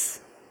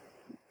 because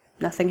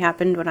nothing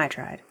happened when I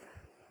tried.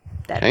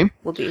 That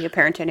will be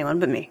apparent to anyone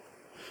but me.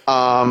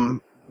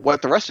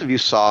 What the rest of you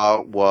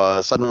saw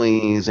was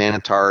suddenly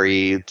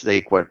Xanatari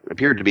take what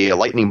appeared to be a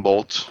lightning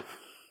bolt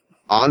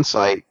on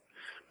sight,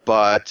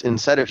 but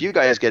instead of you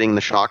guys getting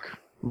the shock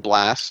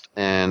blast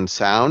and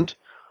sound,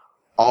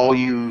 all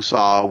you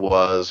saw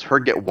was her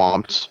get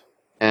whomped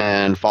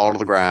and fall to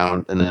the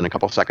ground, and then a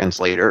couple seconds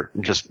later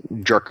just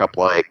jerk up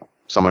like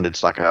someone had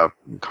stuck a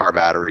car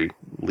battery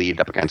lead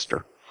up against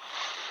her.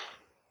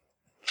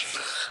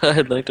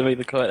 I'd like to make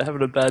the comment,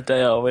 having a bad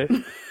day, are we?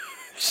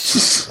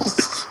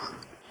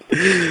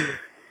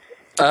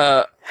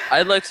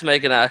 I'd like to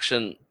make an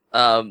action.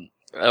 I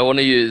want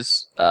to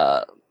use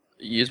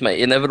my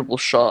inevitable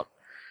shot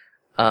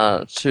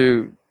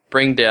to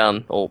bring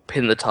down or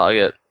pin the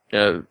target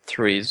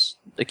through his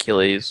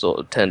Achilles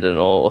or tendon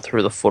or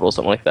through the foot or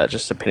something like that,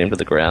 just to pin him to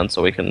the ground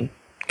so we can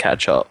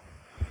catch up.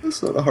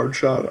 That's not a hard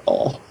shot at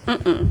all.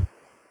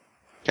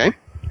 Okay.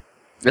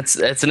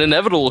 It's an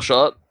inevitable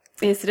shot.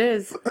 Yes, it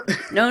is.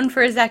 Known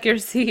for his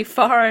accuracy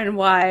far and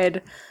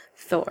wide,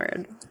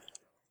 Thorn.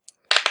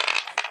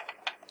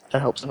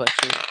 That helps if I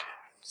shoot.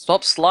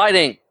 Stop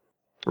sliding!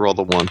 Roll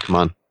the 1. Come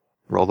on.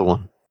 Roll the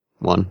 1.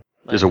 1.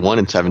 There's a 1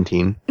 in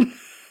 17.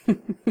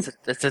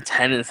 It's a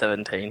 10 and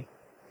 17.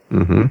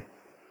 Mm-hmm.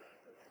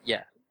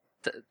 Yeah.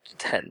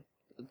 10.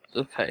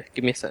 Okay,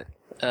 give me a sec.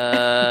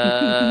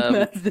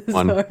 Math is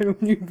 1. hard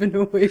when you've been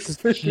awake for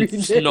 3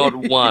 days. It's not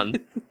 1.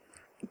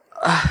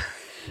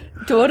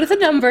 What are the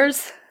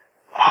numbers?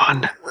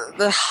 1.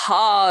 They're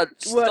hard.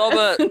 Stop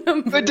it.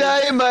 Good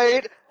day,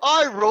 mate.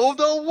 I rolled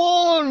a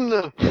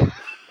 1.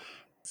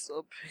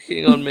 Stop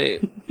picking on me.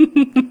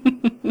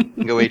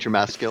 Go eat your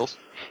math skills.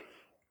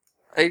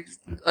 I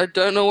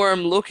don't know where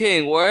I'm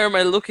looking. Where am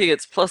I looking?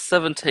 It's plus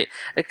 17.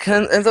 It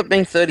ends up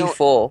being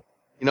 34.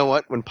 You know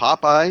what? When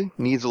Popeye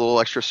needs a little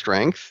extra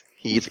strength,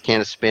 he eats a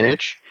can of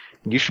spinach.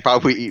 You should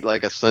probably eat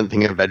like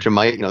something of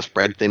Vegemite,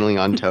 spread thinly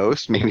on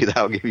toast. Maybe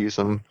that'll give you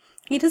some.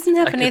 He doesn't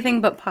have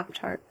anything but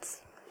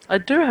Pop-Tarts. I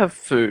do have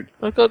food.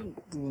 I've got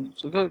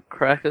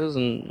crackers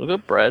and I've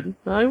got bread.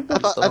 I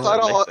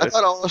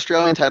thought all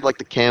Australians had like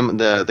the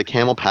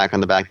camel pack on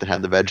the back that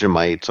had the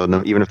Vegemite.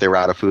 So even if they were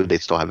out of food,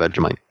 they'd still have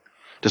Vegemite.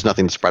 Just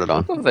nothing to spread it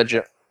on. I've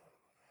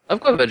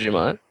got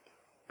Vegemite.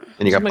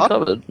 And you got Pop?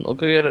 Cupboard. I'll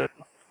go get it.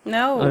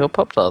 No. I got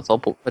Pop-Tarts. I'll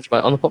put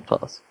Vegemite on the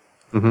Pop-Tarts.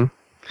 Mm-hmm.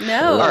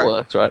 No. That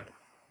works, right?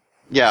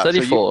 Yeah.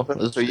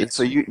 34.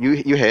 So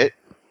you hit.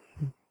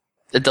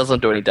 It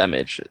doesn't do any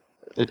damage.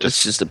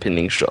 It's just a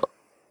pinning shot.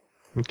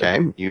 Okay.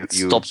 You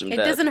stops him It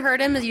dead. doesn't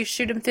hurt him as you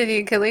shoot him through the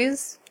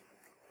Achilles?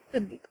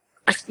 Do you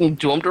want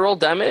him to roll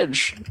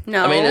damage?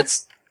 No. I mean,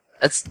 it's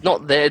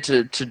not there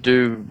to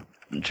do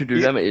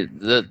damage.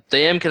 The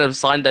DM can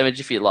assign damage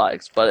if he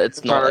likes, but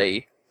it's not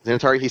a...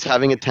 Xanatari, he's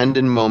having a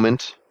tendon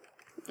moment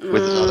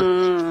with his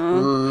other...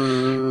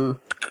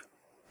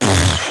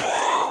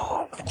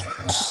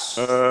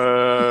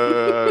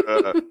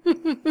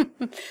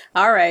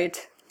 All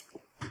right.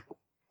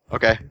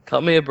 Okay.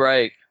 Cut me a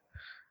break.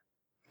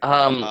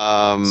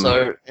 So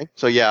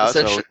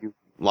you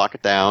lock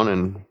it down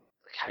and...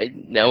 Okay,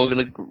 now we're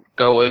going to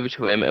go over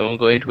to him and we're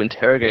going to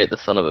interrogate the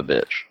son of a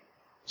bitch.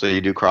 So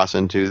you do cross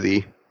into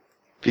the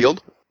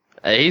field?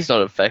 He's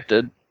not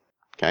affected.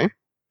 Okay.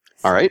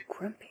 All right.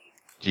 Grumpy.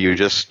 Do you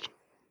just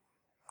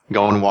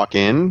go and walk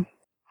in?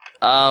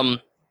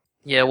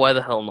 Yeah, why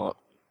the hell not?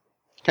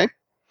 Okay.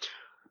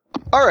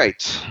 All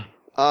right.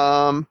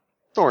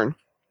 Thorn,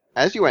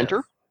 as you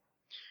enter,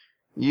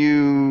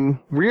 you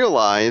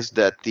realize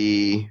that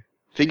the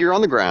figure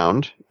on the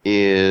ground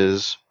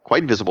is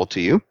quite visible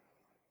to you.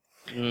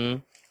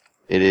 Mm.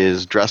 It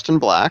is dressed in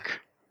black,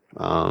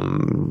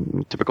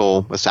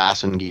 typical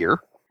assassin gear,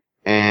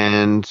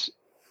 and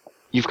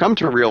you've come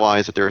to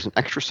realize that there is an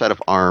extra set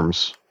of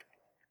arms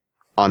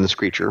on this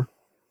creature,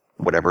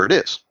 whatever it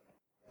is.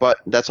 But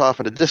that's off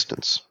at a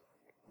distance.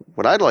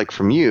 What I'd like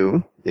from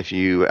you, if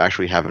you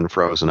actually haven't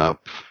frozen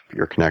up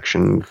your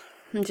connection...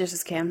 Just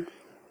as Cam.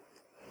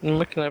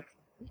 Okay.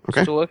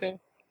 Okay. Still working?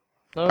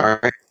 No? All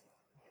right.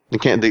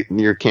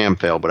 Your cam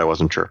failed, but I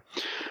wasn't sure.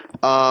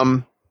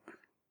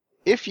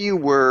 If you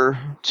were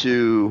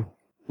to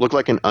look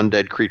like an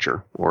undead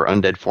creature or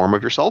undead form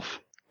of yourself,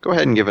 go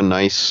ahead and give a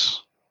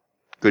nice,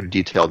 good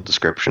detailed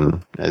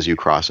description as you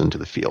cross into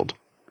the field.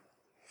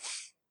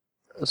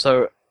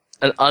 So,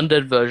 an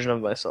undead version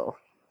of myself.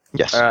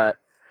 Yes. Alright.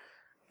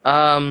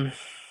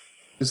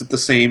 Is it the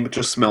same but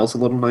just smells a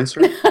little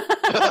nicer?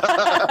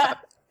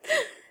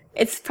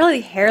 It's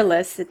probably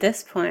hairless at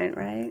this point,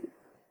 right?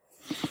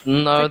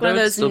 No, Like one of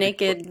those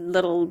naked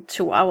little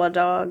Chihuahua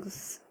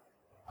dogs.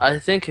 I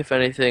think, if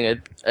anything,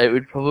 it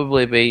would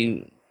probably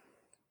be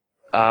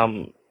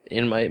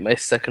in my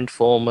second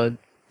form,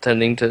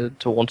 tending to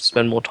want to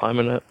spend more time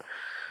in it.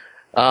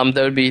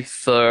 There would be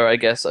fur, I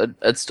guess.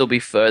 It'd still be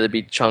fur. There'd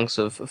be chunks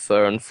of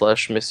fur and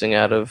flesh missing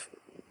out of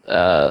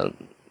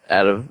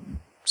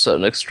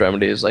certain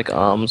extremities, like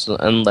arms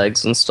and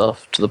legs and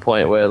stuff, to the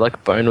point where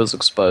like bone was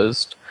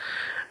exposed.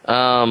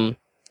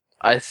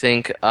 I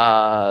think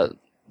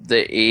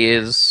the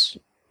ears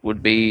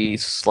would be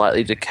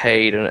slightly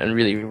decayed and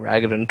really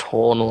ragged and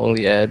torn along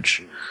the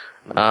edge.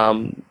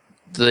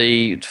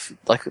 The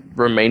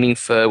remaining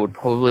fur would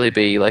probably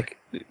be like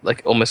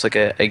almost like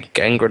a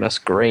gangrenous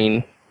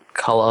green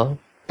color,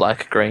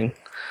 black green.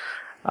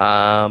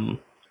 My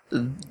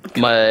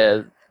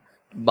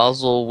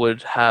muzzle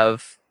would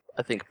have,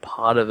 I think,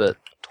 part of it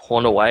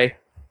torn away,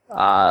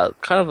 kind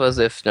of as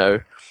if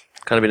kind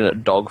of in a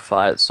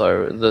dogfight.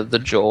 So the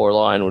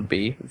jawline would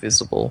be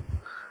visible.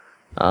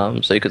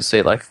 So you could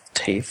see like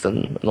teeth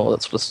and all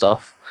that sort of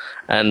stuff,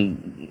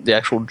 and the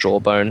actual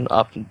jawbone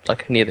up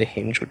like near the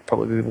hinge would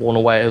probably be worn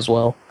away as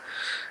well.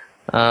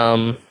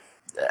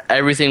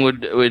 Everything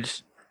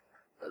would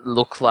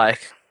look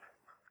like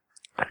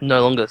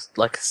no longer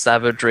like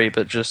savagery,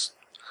 but just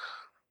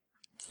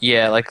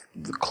yeah, like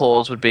the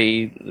claws would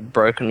be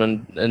broken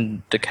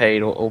and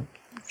decayed or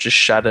just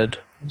shattered.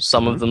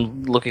 Some of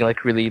them looking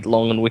like really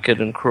long and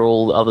wicked and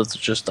cruel. Others are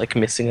just like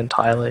missing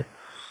entirely.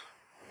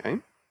 Okay.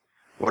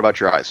 What about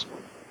your eyes?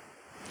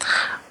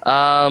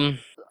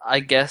 I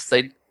guess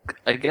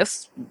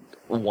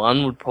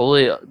one would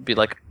probably be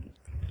like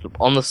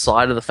on the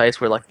side of the face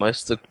where like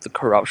most of the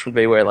corruption would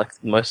be, where like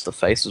most of the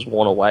face is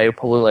worn away.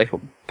 Probably like a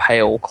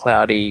pale,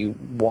 cloudy,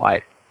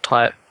 white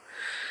type.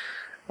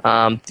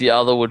 The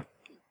other would,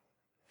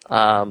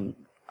 I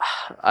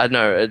don't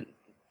know. It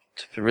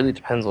really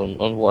depends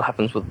on what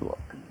happens with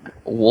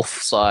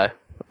Wolf's eye.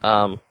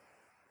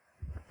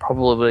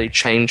 Probably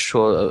change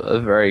to a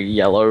very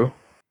yellow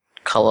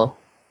color.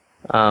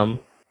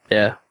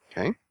 Yeah.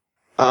 Okay.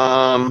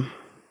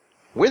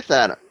 With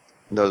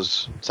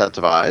those sets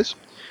of eyes,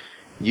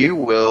 you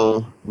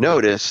will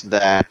notice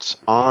that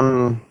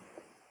on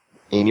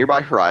a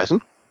nearby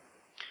horizon,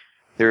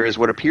 there is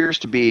what appears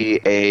to be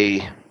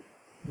a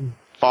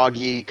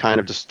foggy, kind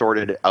of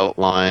distorted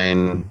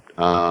outline,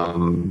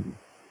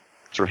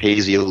 sort of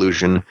hazy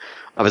illusion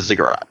of a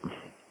ziggurat.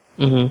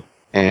 Mm-hmm.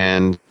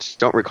 And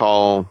don't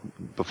recall,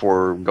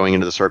 before going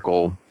into the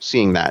circle,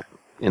 seeing that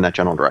in that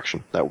general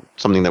direction. That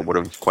something that would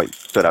have quite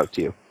stood out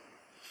to you.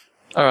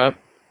 All right.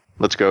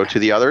 Let's go to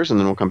the others, and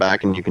then we'll come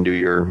back and you can do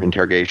your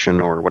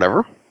interrogation or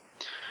whatever.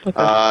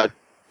 Okay.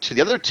 To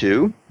the other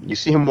two, you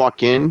see him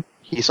walk in.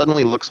 He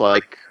suddenly looks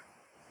like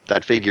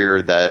that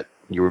figure that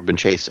you have been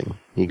chasing.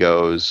 He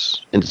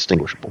goes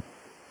indistinguishable.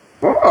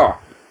 Oh.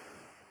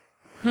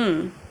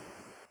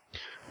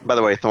 By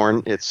the way,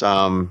 Thorn, it's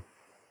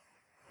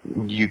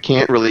you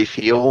can't really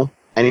feel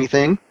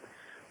anything,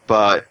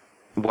 but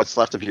what's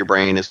left of your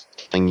brain is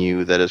telling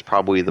you that it's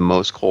probably the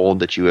most cold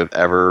that you have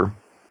ever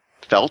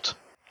felt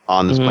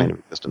on this plane of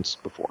existence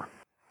before.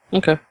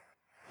 Okay.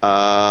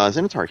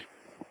 Xanatari,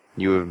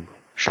 you have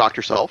shocked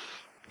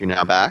yourself. You're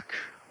now back.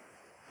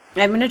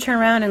 I'm going to turn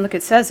around and look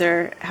at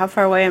Caesar. How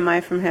far away am I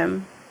from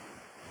him?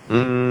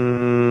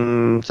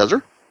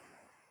 Caesar?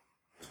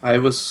 I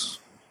was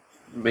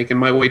making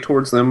my way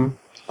towards them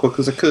as quick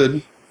as I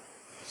could.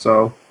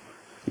 So,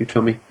 you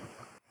tell me.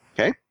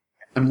 Okay.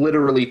 I'm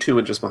literally 2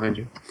 inches behind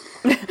you.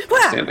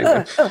 Standing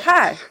there. Oh,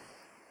 hi.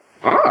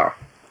 Ah.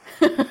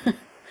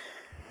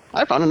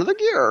 I found another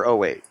gear. Oh,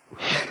 wait.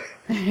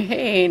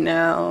 Hey,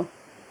 no.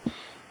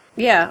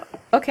 Yeah,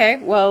 okay,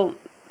 well,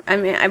 I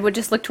mean, I would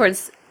just look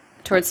towards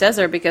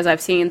Caesar because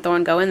I've seen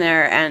Thorn go in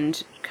there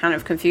and kind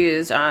of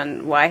confused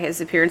on why his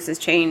appearance has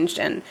changed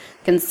and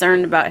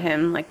concerned about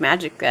him, like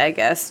magically, I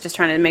guess, just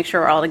trying to make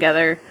sure we're all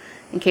together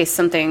in case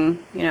something,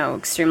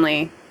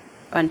 extremely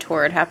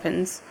untoward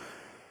happens.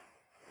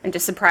 And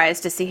just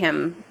surprised to see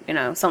him,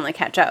 suddenly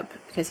catch up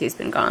because he's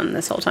been gone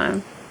this whole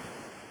time.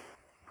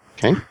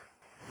 Okay.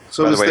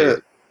 So By the is way-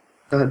 the...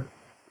 Go ahead.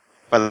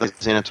 By the way,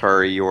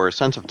 Xanatari, your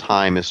sense of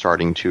time is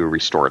starting to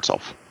restore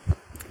itself.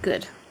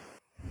 Good.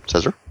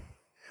 Caesar?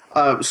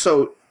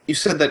 So you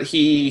said that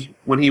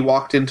when he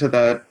walked into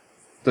the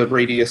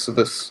radius of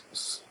this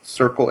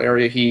circle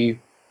area, he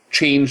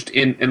changed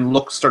in and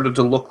started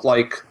to look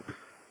like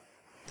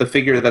the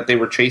figure that they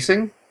were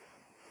chasing?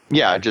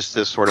 Yeah, just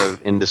this sort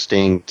of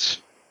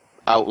indistinct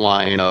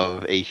outline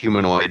of a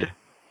humanoid.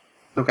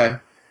 Okay.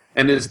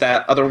 And is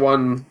that other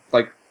one,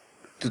 like,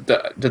 is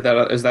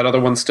that other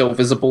one still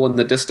visible in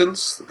the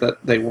distance that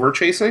they were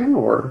chasing,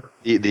 or?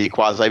 The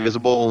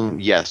quasi-visible,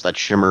 yes, that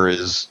shimmer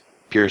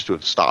appears to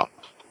have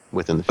stopped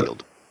within the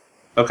field.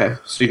 Okay,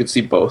 so you can see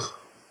both.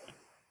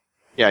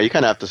 Yeah, you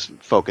kind of have to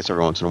focus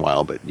every once in a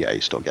while, but yeah, you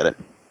still get it.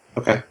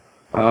 Okay.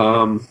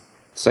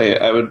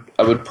 I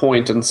would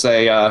point and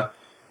say,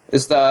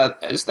 is that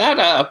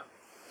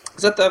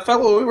the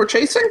fellow we were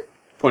chasing?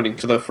 Pointing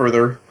to the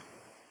further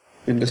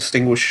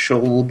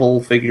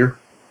indistinguishable figure.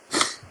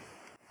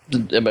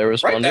 Am I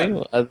responding?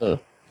 Right I don't know.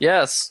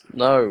 Yes.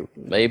 No.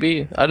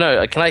 Maybe. I don't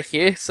know. Can I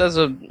hear? Says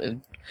I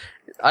don't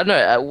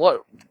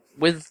know.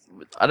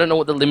 I don't know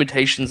what the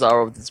limitations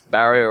are of this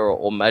barrier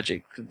or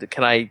magic.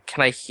 Can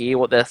I hear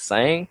what they're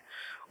saying,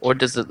 or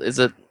is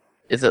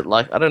it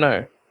like I don't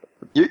know.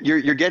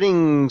 You're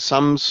getting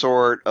some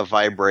sort of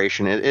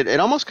vibration. It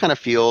almost kind of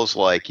feels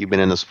like you've been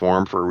in this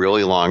form for a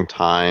really long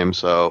time,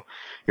 so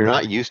you're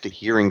not used to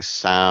hearing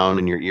sound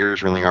and your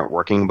ears really aren't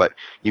working, but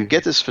you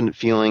get this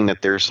feeling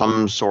that there's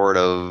some sort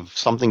of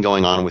something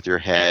going on with your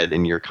head,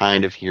 and you're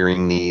kind of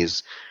hearing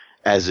these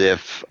as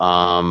if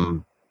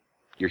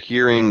you're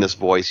hearing this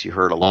voice you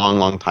heard a long,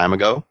 long time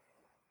ago.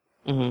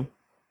 Mm-hmm.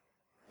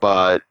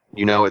 But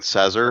it's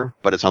Caesar,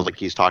 but it sounds like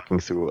he's talking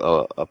through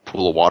a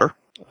pool of water.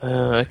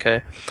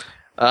 Okay.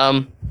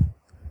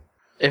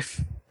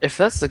 If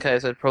that's the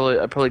case, I'd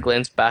probably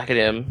glance back at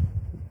him.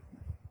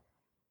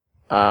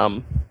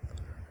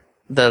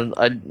 Then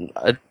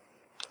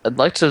I'd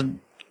like to.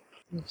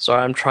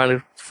 Sorry, I'm trying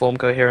to form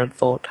coherent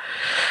thought.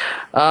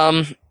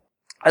 I'd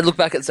look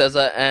back at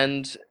Caesar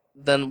and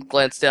then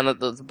glance down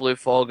at the blue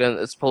fog, and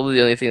it's probably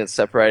the only thing that's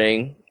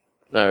separating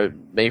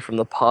me from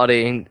the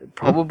party. And it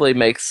probably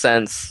makes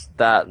sense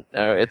that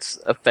it's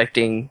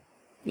affecting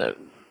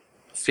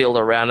field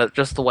around it,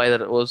 just the way that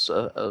it was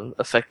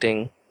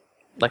affecting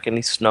like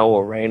any snow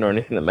or rain or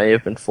anything that may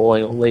have been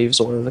falling, or leaves,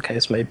 or whatever the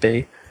case may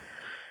be.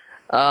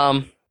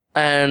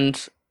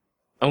 And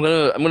I'm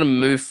gonna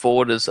move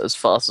forward as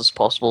fast as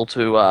possible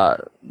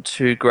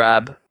to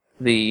grab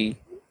the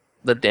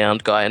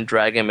downed guy and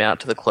drag him out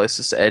to the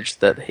closest edge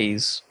that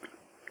he's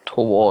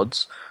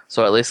towards.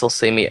 So at least they'll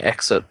see me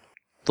exit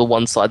the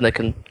one side and they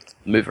can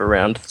move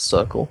around the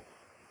circle.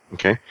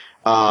 Okay.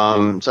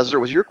 Cesar,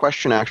 was your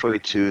question actually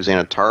to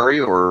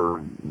Xanatari,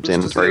 or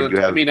Xanatari? Do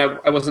you have? I mean,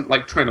 I wasn't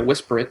like trying to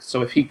whisper it,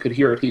 so if he could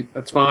hear it,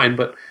 that's fine.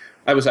 But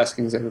I was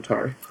asking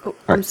Xanatari. Oh,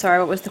 I'm sorry.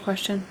 What was the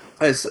question?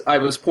 As I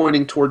was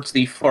pointing towards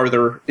the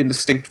farther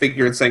indistinct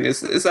figure and saying,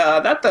 "Is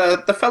that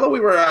the fellow we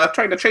were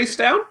trying to chase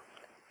down?"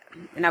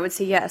 And I would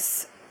say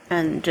yes,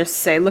 and just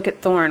say, "Look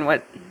at Thorn.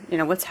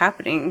 What's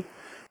happening?"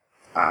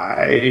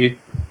 I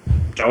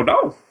don't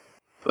know,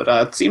 but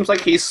it seems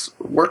like he's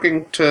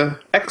working to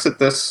exit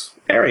this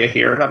area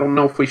here. I don't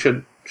know if we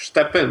should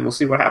step in. We'll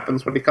see what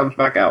happens when he comes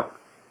back out,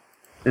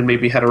 and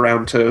maybe head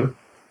around to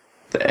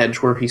the edge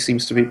where he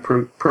seems to be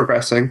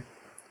progressing.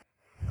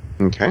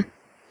 Okay.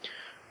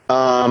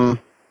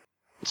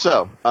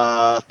 So,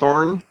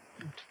 Thorn,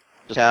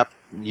 Tap,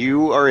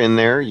 you are in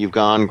there. You've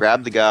gone,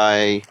 grabbed the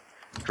guy,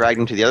 dragged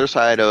him to the other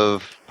side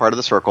of part of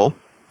the circle,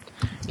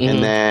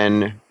 and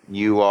then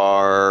you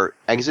are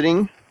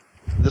exiting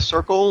the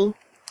circle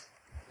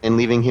and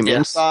leaving him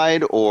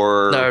inside,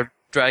 or no,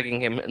 dragging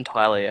him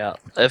entirely out.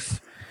 If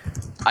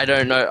I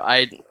don't know,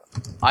 I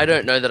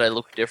don't know that I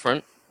look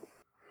different.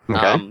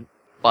 Okay.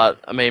 But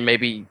I mean,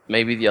 maybe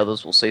the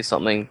others will see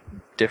something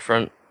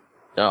different.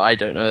 No, I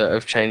don't know that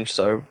I've changed,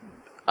 so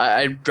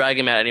I drag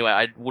him out anyway.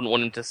 I wouldn't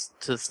want him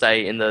to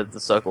stay in the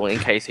circle in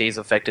case he's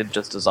affected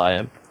just as I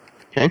am.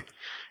 Okay.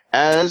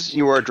 As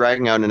you are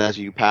dragging out and as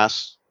you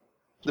pass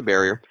the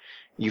barrier,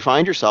 you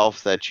find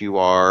yourself that you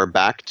are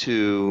back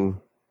to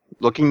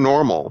looking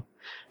normal.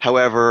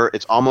 However,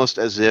 it's almost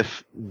as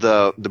if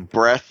the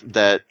breath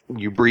that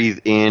you breathe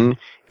in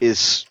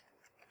is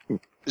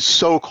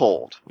so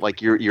cold.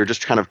 Like you're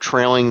just kind of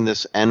trailing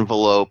this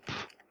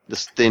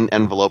thin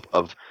envelope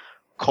of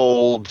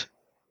cold,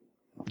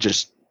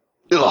 just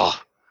ugh,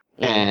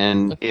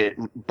 and it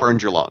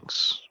burns your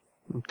lungs.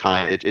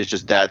 It's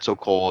just that so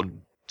cold,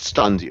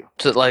 stuns you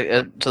to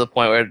the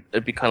point where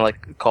it'd be kind of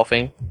like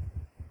coughing.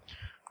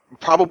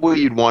 Probably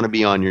you'd want to be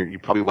you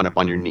probably went up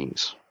on your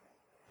knees.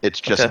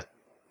 It's just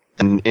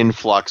an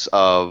influx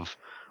of,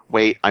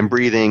 wait, I'm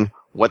breathing.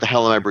 What the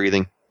hell am I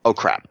breathing? Oh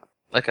crap.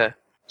 Okay.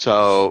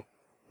 So,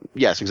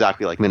 yes,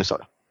 exactly like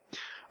Minnesota.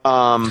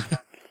 But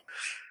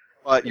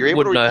you're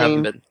able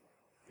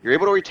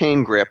to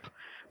retain grip,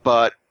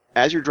 but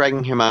as you're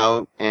dragging him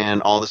out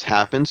and all this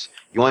happens,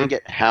 you only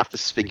get half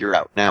this figure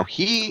out. Now,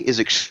 he is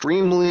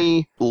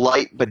extremely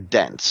light but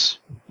dense.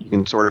 You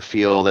can sort of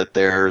feel that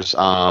there's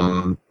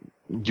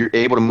you're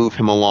able to move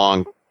him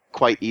along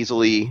quite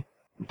easily,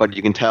 but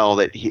you can tell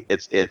that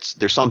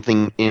there's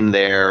something in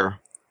there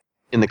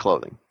in the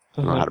clothing.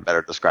 I don't know how to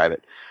better describe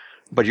it.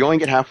 But you only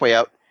get halfway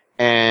out,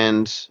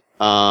 and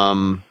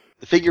the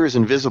figure is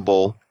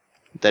invisible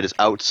that is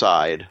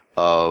outside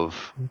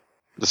of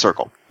the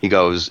circle. He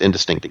goes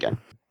indistinct again.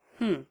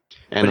 And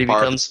the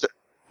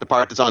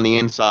part that's on the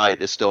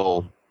inside is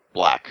still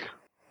black.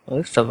 Well,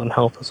 this doesn't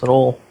help us at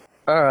all.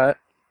 Alright.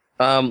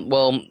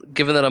 Well,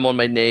 given that I'm on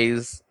my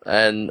knees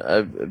and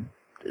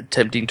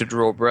attempting to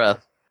draw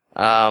breath,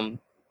 I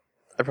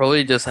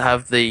probably just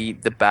have the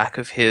back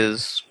of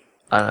his,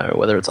 I don't know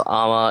whether it's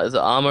armor. Is it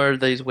armor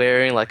that he's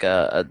wearing, like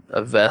a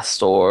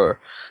vest, or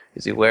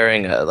is he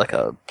wearing like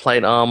a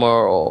plate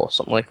armor or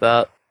something like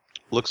that?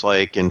 Looks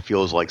like and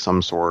feels like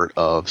some sort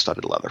of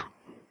studded leather.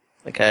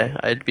 Okay,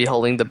 I'd be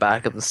holding the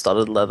back of the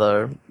studded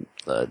leather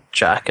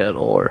jacket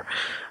or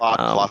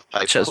cloth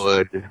type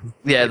hood.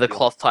 Yeah, the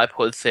cloth type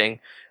hood thing.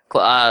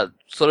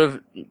 Sort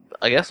of,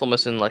 I guess,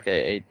 almost in like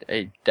a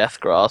death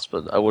grasp,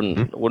 but I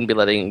wouldn't be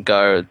letting it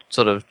go.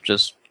 Sort of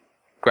just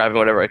grabbing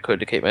whatever I could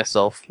to keep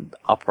myself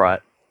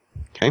upright.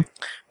 Okay.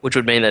 Which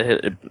would mean that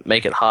it'd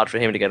make it hard for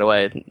him to get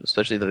away,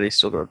 especially that he's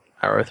still got an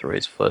arrow through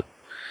his foot.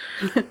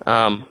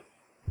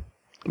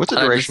 What's the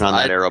duration on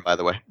that arrow, by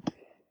the way?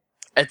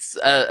 It's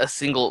a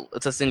single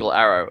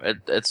arrow.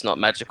 It's not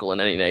magical in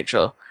any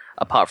nature,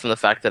 apart from the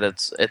fact that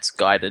it's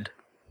guided.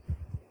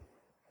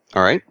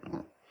 All right.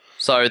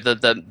 So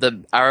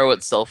the arrow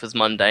itself is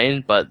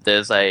mundane, but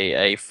there's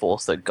a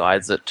force that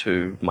guides it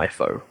to my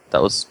foe.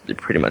 That was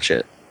pretty much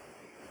it.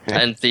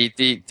 Okay. And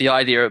the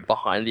idea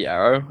behind the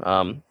arrow,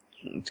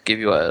 to give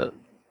you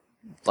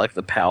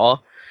the power,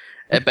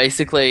 it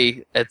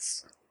basically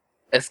it's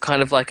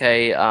kind of like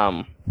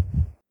a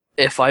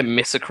if I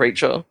miss a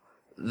creature,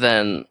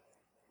 then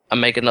I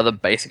make another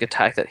basic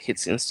attack that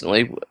hits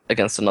instantly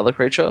against another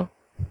creature.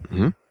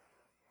 Mm-hmm.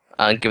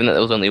 Given that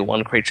there was only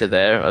one creature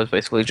there, I was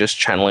basically just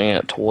channeling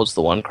it towards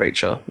the one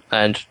creature,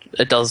 and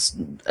it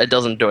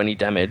doesn't do any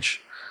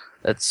damage.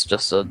 It's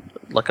just a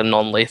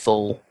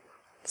non-lethal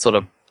sort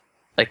of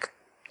like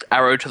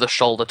arrow to the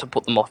shoulder to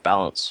put them off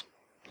balance.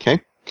 Okay.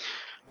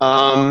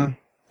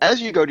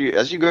 As you go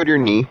to your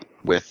knee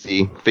with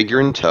the figure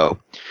in tow,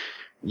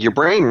 your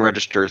brain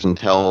registers and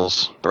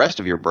tells the rest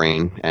of your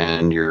brain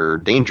and your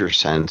danger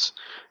sense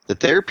that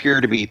there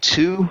appear to be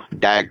 2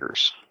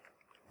 daggers.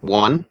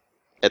 One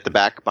at the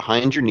back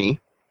behind your knee,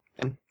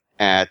 and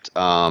at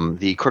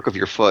the crook of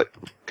your foot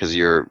because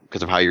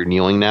of how you're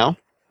kneeling now.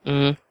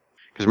 Mm-hmm.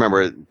 Because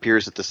remember, it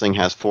appears that this thing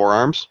has 4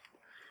 arms.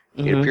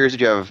 Mm-hmm. It appears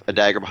that you have a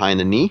dagger behind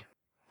the knee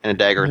and a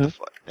dagger at the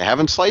foot. They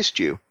haven't sliced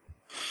you.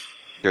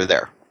 They're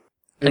there.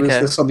 And Okay.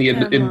 is this on the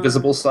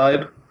invisible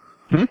side?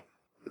 Hmm?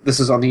 This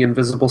is on the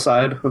invisible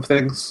side of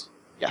things?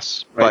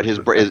 Yes, Right. but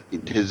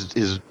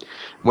his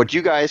what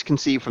you guys can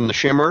see from the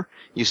shimmer,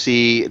 you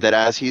see that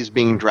as he's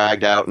being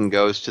dragged out and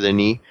goes to the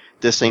knee,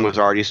 this thing was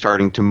already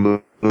starting to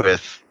move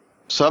with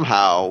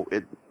somehow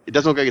it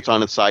doesn't look like it's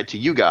on its side to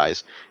you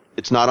guys.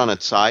 It's not on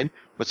its side,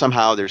 but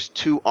somehow there's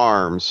 2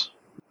 arms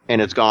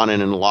and it's gone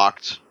in and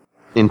locked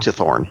into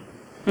Thorn.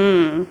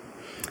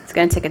 It's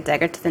gonna take a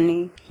dagger to the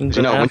knee.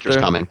 So no, winter's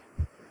coming.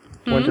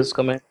 Winter's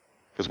coming.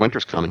 Because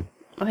winter's coming.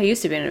 Well, I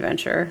used to be an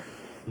adventurer.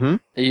 It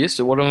used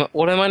to. What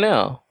am I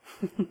now?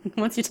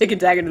 Once you take a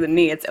dagger to the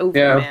knee, it's over,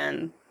 Yeah.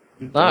 man.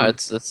 No,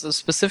 it's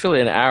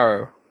specifically an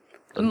arrow.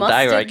 A Must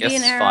dagger, it I guess, be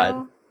an is arrow?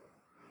 fine.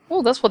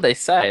 Well, that's what they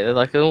say. They're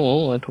like,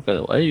 oh,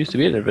 I used to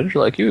be an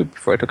adventurer like you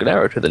before I took an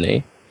arrow to the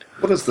knee.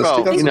 What is this? Well,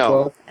 you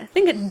 2012? I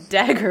think a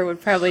dagger would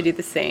probably do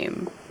the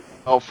same.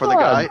 Oh, for the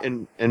guy,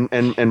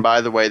 and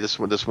by the way, this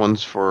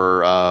one's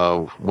for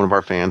one of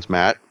our fans,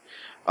 Matt.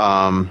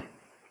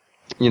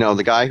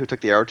 The guy who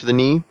took the arrow to the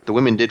knee, the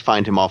women did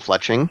find him all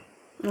fletching,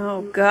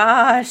 Oh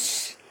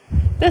gosh,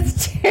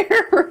 that's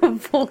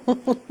terrible.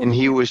 and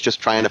he was just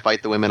trying to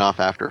fight the women off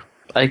after.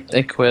 I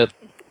quit.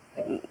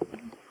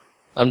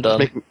 I'm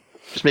done.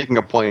 Just making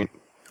a point.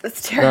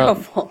 That's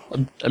terrible.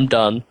 I'm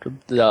done.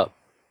 No.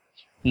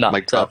 No.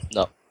 Mic No. drop.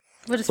 No.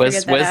 We'll just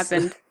Where's- forget that where's-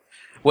 happened.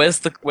 Where's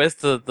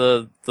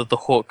the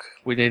hook?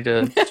 We need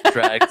to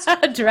drag.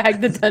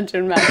 Drag the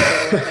dungeon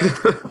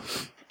master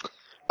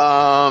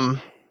away.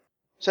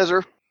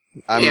 Cesar,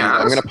 I'm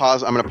Yes. gonna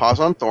pause. I'm gonna pause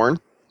on Thorn.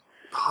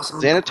 Pause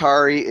on-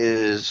 Xanatari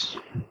is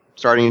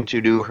starting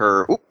to do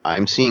her. Oop,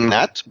 I'm seeing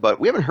that, but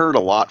we haven't heard a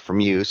lot from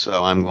you,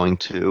 so I'm going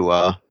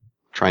to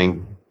try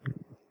and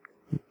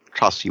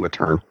toss you a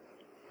turn.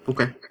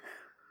 Okay.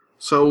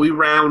 So we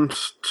round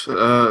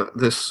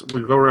this.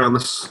 We go around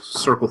this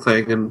circle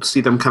thing and see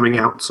them coming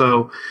out.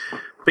 So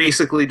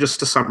basically, just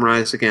to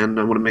summarize again,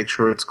 I want to make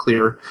sure it's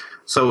clear.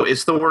 So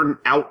is Thorn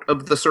out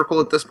of the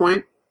circle at this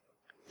point,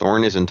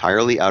 Thorn is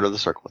entirely out of the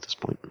circle at this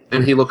point.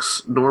 and he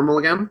looks normal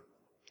again?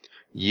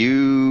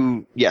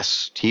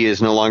 Yes, he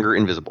is no longer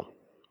invisible.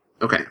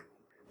 Okay.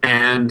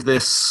 And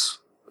this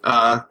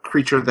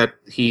creature that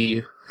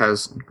he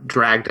has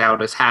dragged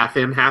out is half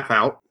in, half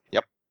out.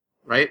 Yep.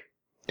 Right?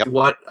 Yep.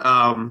 What,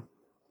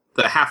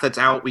 the half that's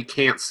out we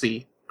can't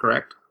see,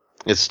 correct?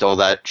 It's still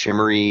that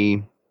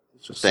shimmery,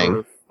 It's just Thing. sort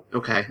of,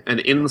 okay. And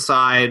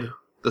inside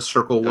the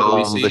circle, what do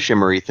we see? the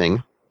shimmery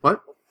thing.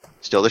 What?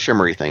 Still the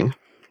shimmery thing.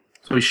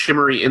 So he's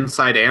shimmery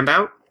inside and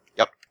out?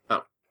 Yep.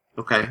 Oh,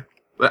 okay.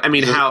 But, I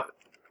mean, He's a- how...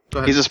 Go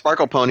ahead. He's a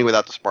sparkle pony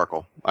without the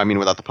sparkle. I mean,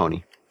 without the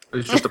pony.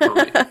 He's just a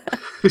pony.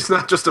 He's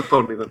not just a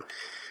pony, then.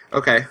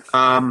 Okay.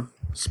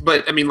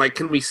 But, I mean, like,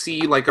 can we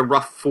see, like, a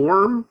rough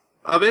form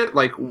of it?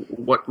 Like,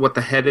 what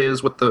the head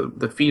is, what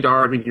the feet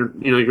are? I mean,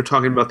 you're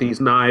talking about these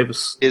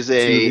knives. It is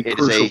a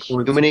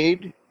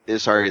humanoid.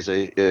 Is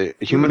a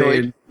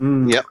humanoid.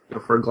 Yep. Go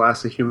for a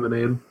glass of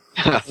humanoid.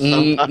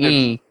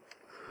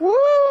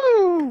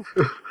 Woo!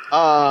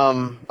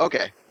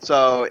 Okay,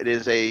 so it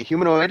is a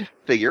humanoid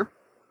figure.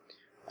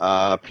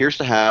 Appears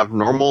to have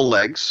normal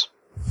legs.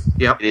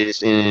 Yep. It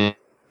is in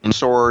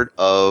sort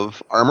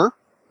of armor.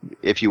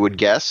 If you would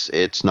guess,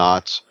 it's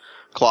not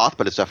cloth,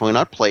 but it's definitely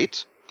not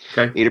plate.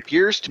 Okay. It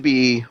appears to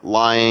be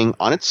lying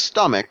on its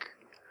stomach,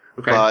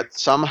 Okay. but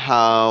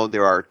somehow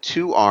there are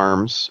 2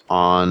 arms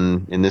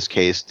on, in this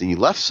case, the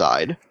left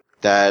side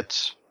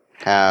that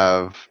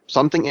have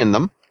something in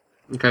them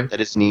Okay.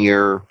 that is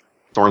near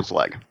Thorn's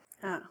leg.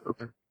 Oh.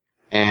 Okay.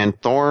 And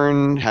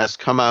Thorn has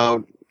come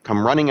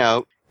running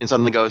out, and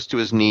suddenly goes to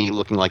his knee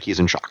looking like he's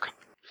in shock.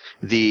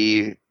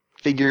 The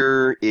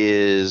figure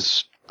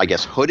is, I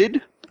guess,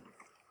 hooded.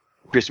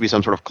 Appears to be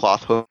some sort of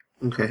cloth hood.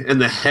 Okay.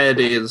 And the head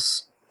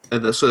is...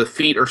 so the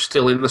feet are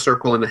still in the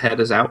circle and the head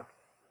is out?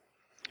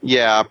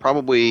 Yeah,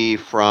 probably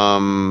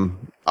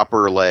from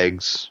upper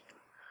legs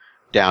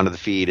down to the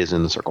feet is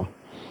in the circle.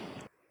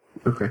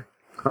 Okay.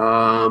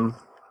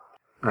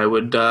 I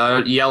would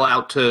yell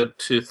out to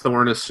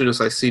Thorn as soon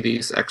as I see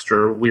these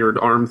extra weird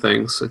arm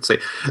things. I'd say,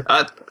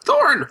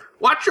 Thorn,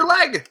 watch your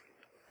leg!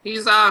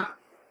 He's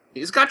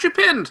got you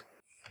pinned!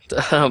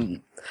 How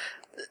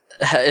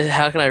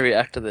can I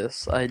react to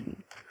this? I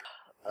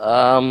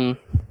don't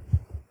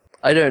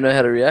know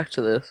how to react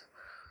to this.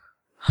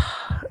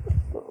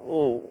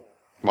 Oh.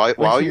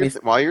 While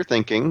you're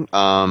thinking,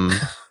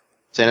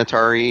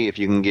 Sanitari, if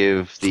you can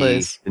give the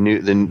Please.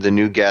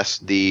 new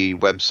guest the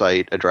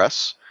website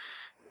address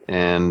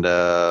and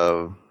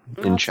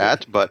in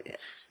chat, but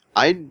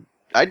I'd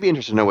be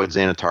interested to know what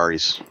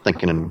Xanatari's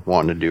thinking and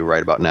wanting to do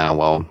right about now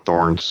while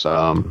Thorn's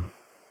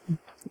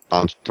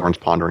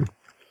pondering.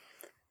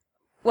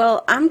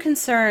 Well, I'm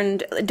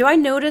concerned. Do I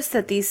notice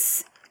that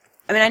these...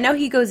 I mean, I know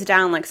he goes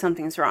down like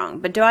something's wrong,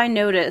 but do I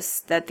notice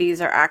that these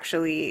are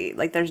actually,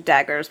 like, there's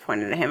daggers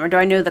pointed at him? Or do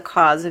I know the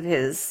cause of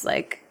his,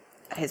 like,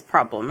 his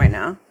problem right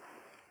now?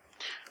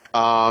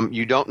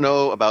 You don't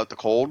know about the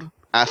cold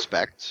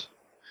aspect,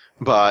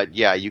 but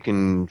yeah, you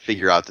can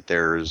figure out that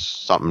there's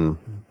something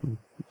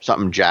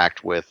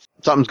jacked with...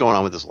 Something's going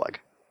on with his leg.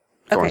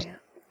 Okay.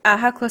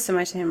 How close am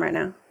I to him right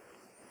now?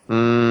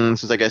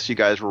 Since I guess you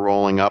guys were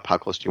rolling up, how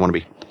close do you want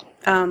to be?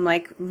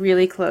 Like,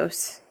 really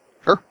close.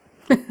 Sure.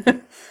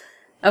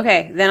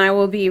 Okay, then I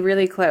will be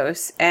really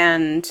close,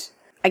 and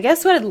I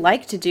guess what I'd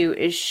like to do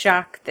is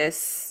shock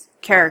this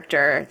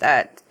character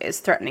that is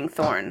threatening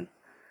Thorn.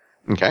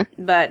 Okay.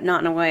 But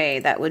not in a way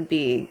that would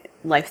be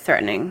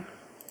life-threatening.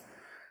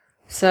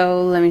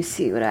 So, let me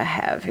see what I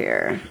have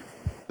here.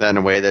 That in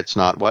a way that's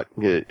not what?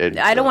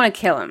 I don't want to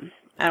kill him.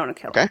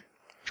 Okay,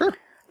 sure.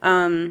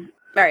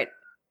 Alright,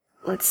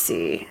 let's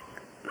see.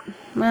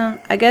 Well,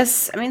 I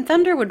guess,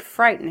 thunder would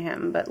frighten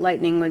him, but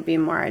lightning would be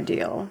more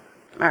ideal.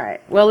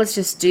 Alright, well, let's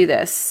just do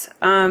this.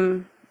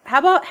 How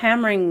about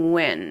Hammering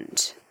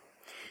Wind?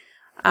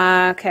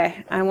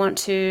 Okay, I want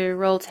to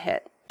roll to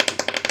hit.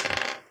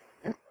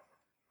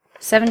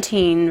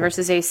 17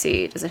 versus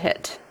AC. Does it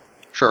hit?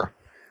 Sure.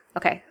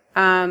 Okay.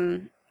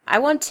 I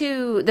want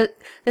to...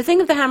 The thing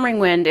of the Hammering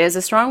Wind is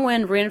a strong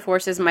wind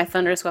reinforces my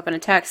thunderous weapon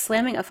attack,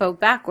 slamming a foe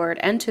backward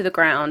and to the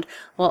ground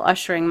while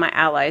ushering my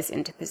allies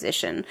into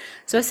position.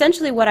 So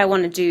essentially what I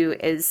want to do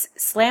is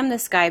slam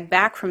this guy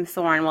back from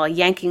Thorn while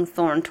yanking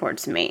Thorn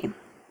towards me.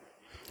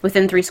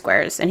 Within 3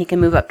 squares, and he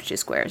can move up to 2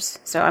 squares.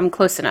 So I'm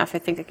close enough. I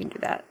think I can do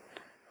that.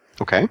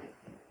 Okay.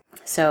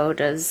 So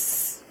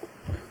does...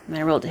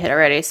 I rolled to hit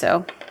already,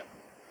 so...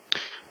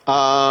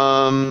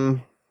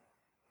 Thorn.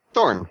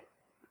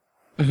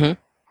 Mm-hmm.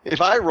 If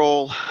I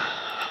roll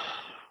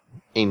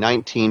a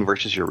 19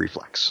 versus your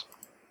reflex.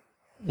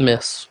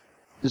 Miss.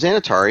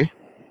 Xanatari,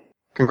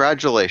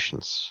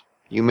 congratulations.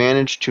 You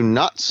managed to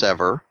not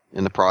sever,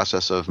 in the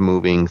process of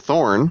moving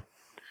Thorn,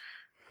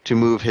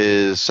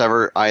 to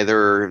sever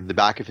either the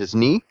back of his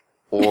knee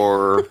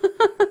or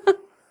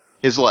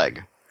his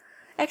leg.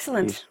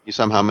 Excellent. You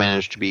somehow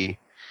managed to be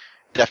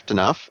deft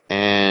enough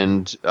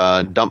and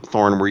dump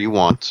Thorn where you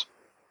want.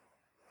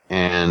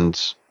 And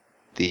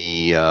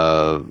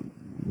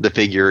the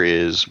figure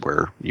is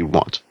where you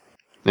want.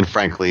 And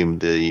frankly,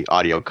 the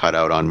audio cut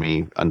out on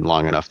me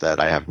long enough that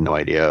I have no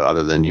idea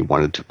other than you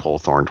wanted to pull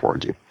Thorn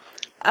towards you.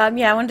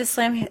 Yeah, I wanted to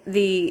slam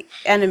the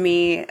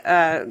enemy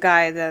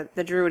guy,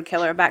 the druid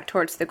killer, back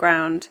towards the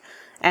ground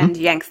and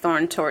yank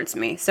Thorn towards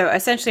me. So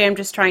essentially I'm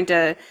just trying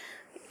to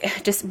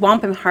just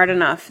whomp him hard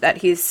enough that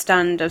he's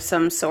stunned of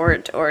some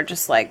sort or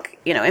just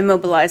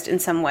immobilized in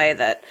some way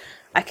that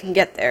I can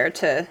get there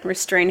to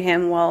restrain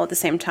him while at the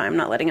same time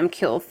not letting him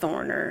kill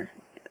Thorn or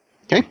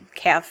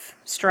calf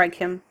strike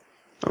him.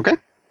 Okay.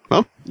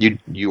 Well,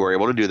 you are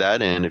able to do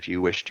that, and if you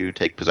wish to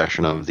take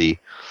possession of the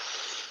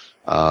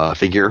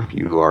figure,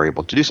 you are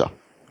able to do so.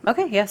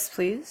 Okay, yes,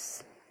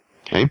 please.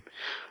 Okay.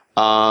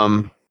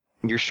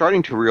 You're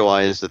starting to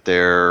realize that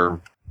there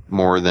are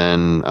more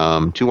than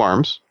 2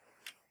 arms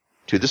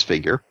to this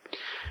figure,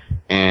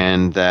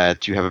 and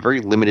that you have a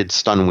very limited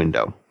stun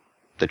window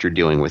that you're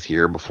dealing with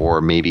here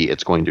before maybe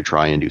it's going to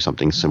try and do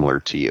something similar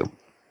to you.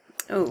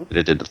 Oh. That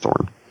it did to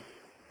Thorn.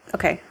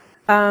 Okay.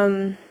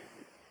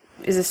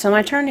 Is it still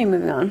my turn? Or are you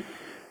moving on?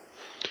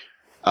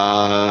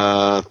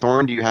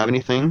 Thorn, do you have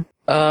anything?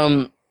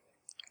 I'm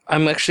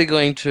actually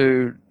going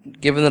to,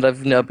 given that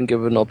I've now been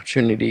given an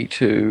opportunity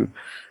to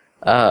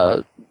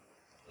sort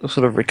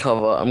of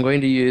recover, I'm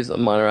going to use a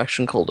minor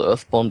action called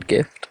Earthbond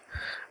Gift.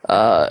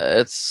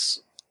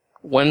 It's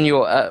when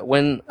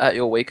at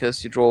your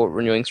weakest, you draw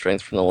renewing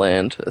strength from the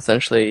land.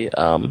 Essentially,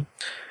 I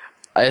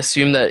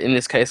assume that in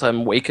this case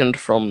I'm weakened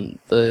from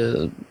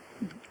the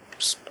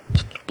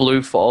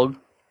blue fog,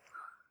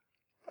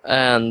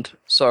 and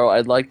so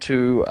I'd like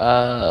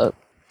to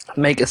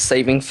make a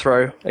saving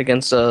throw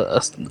against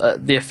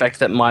the effect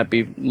that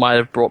might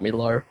have brought me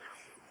low.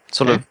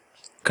 Sort of,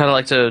 kind of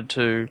like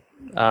to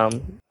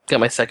get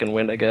my second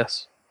wind, I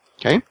guess.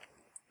 Okay,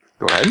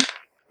 go ahead.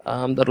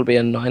 That'll be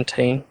a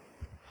 19.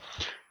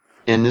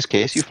 In this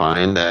case, you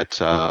find that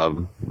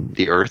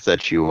the earth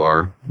that you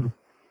are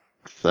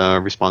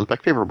responds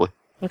back favorably.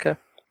 Okay.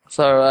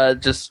 So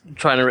just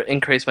trying to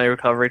increase my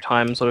recovery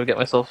time, sort of get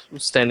myself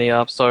standing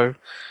up, so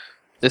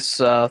this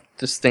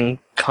thing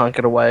can't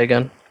get away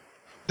again.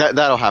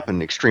 That'll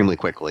happen extremely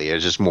quickly.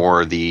 It's just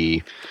more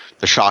the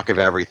shock of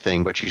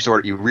everything, but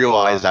you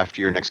realize after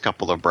your next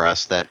couple of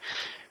breaths that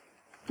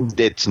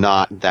it's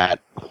not that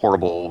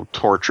horrible,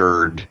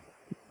 tortured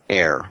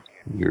air.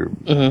 You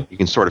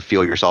can sort of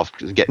feel yourself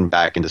getting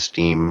back into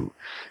steam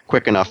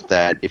quick enough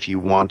that if you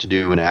want to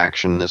do an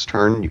action this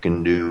turn, you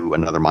can do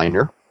another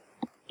minor.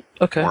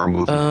 Okay. Or a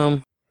move.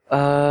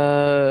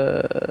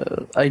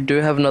 I do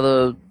have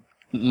another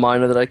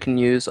minor that I can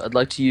use. I'd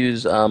like to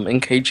use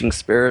Encaging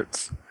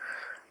Spirits.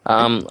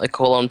 I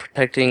call on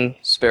protecting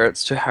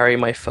spirits to harry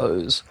my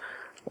foes.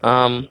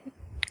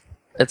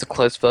 It's a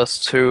close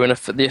burst too, and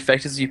if the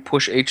effect is you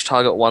push each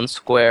target 1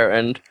 square,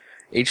 and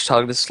each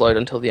target is slowed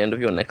until the end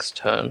of your next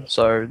turn.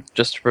 So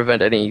just to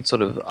prevent any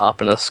sort of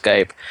up and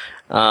escape.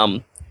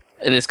 In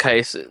this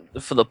case,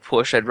 for the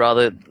push, I'd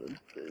rather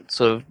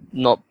sort of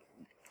not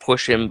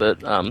push him,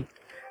 but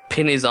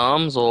pin his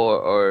arms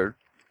or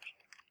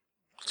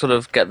sort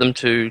of get them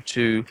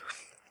to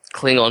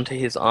cling onto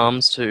his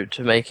arms to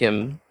make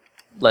him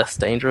less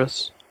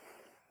dangerous.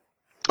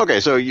 Okay,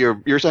 so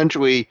you're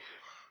essentially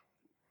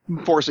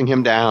forcing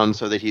him down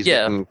so that he's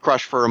getting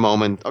crushed for a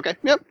moment. Okay,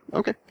 yep,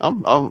 okay.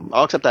 I'll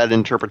accept that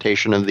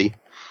interpretation of the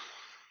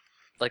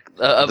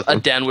a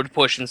downward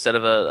push instead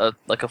of a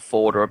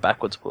forward or a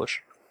backwards push.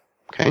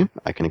 Okay,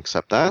 I can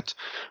accept that.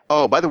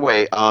 Oh, by the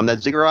way,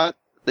 that ziggurat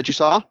that you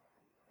saw?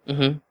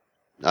 Mm-hmm.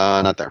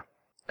 Not there.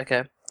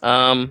 Okay.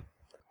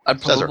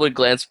 I'd probably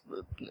glance.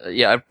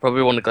 Yeah, I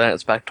probably want to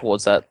glance back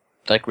towards that,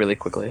 really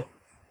quickly.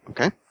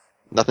 Okay.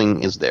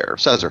 Nothing is there.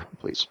 Caesar,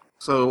 please.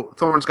 So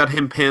Thorn's got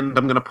him pinned.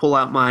 I'm going to pull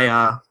out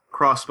my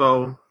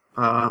crossbow,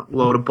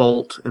 load a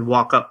bolt, and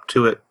walk up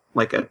to it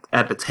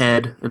at its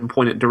head and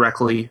point it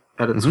directly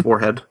at its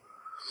forehead.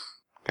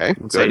 Okay,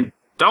 and say,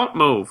 "Don't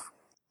move."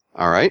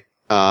 All right.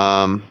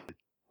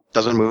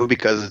 Doesn't move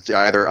because it's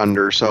either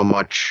under so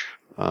many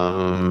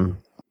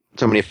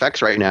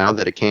effects right now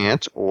that it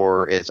can't,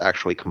 or it's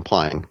actually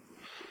complying.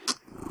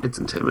 It's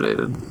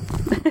intimidated.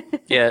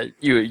 Yeah,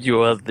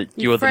 you are the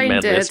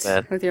manliest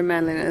man with your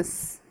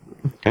manliness.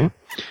 Okay.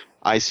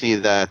 I see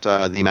that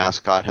the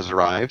mascot has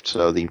arrived,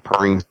 so the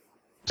purring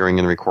during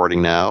the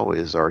recording now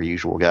is our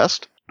usual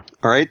guest.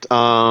 All right,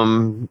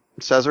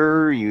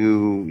 Caesar,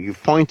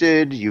 you've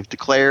pointed, you've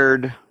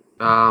declared.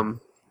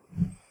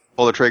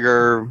 Pull the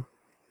trigger.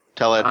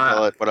 Tell it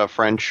what a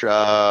French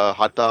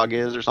hot dog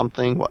is or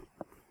something. What?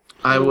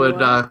 I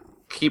would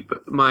keep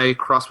my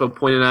crossbow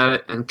pointed at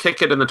it and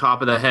kick it in the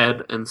top of the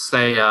head and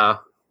say,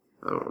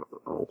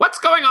 "What's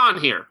going on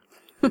here?"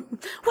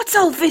 What's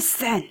all this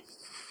then?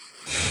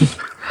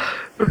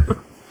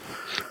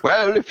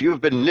 Well, if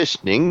you've been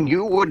listening,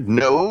 you would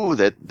know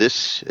that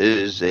this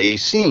is a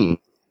scene.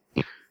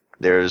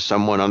 There's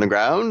someone on the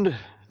ground,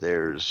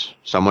 there's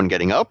someone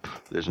getting up,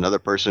 there's another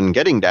person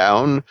getting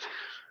down,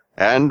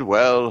 and,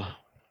 well,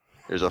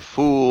 there's a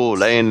fool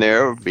laying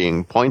there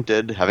being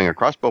pointed, having a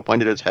crossbow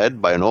pointed at his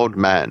head by an old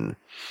man.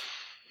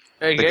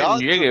 Hey, getting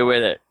jiggy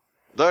with it.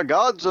 The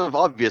gods of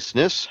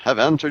obviousness have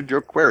answered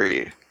your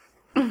query.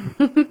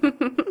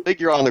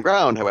 Figure on the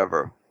ground,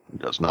 however,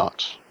 does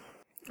not.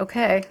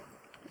 Okay.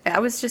 I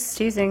was just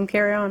teasing.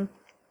 Carry on.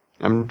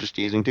 I'm just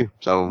teasing too.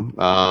 So,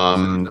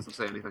 doesn't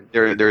say anything.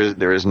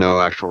 There is no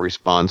actual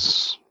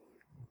response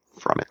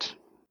from it.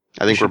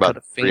 I think we're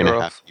about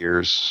 3.5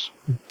 years,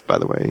 by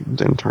the way,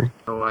 Xanatari.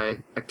 So I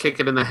kick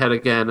it in the head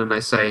again and I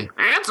say,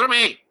 "Answer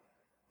me!"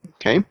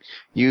 Okay.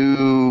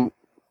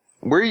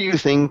 Where you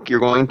think you're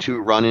going to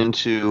run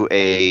into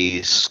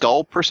a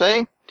skull, per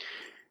se,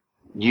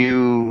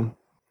 you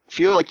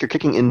feel like you're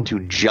kicking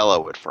into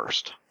jello at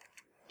first.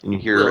 And you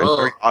hear a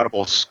very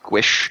audible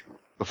squish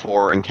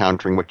before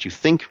encountering what you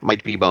think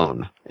might be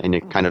bone. And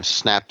it kind of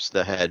snaps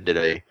the head at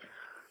a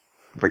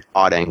very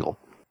odd angle.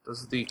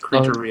 Does the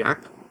creature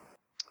react?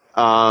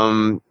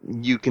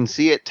 You can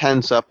see it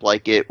tense up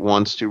like it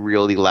wants to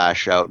really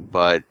lash out,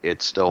 but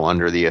it's still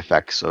under the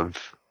effects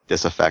of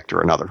this effect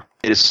or another.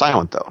 It is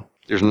silent, though.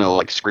 There's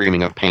no,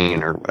 screaming of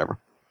pain or whatever.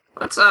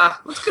 Let's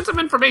get some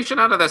information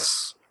out of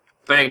this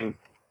thing.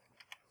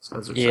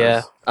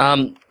 Yeah.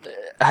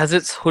 Has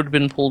its hood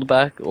been pulled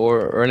back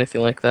or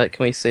anything like that?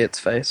 Can we see its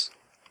face?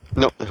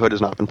 Nope, the hood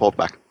has not been pulled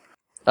back.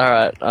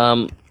 Alright,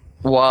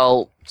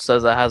 while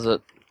Caesar has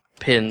it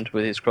pinned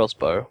with his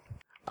crossbow,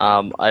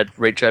 I'd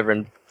reach over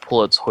and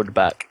pull its hood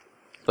back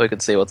so we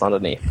could see what's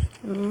underneath.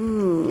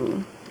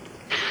 Ooh.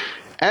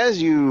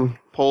 As you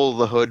pull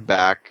the hood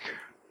back,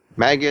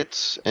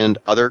 maggots and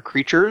other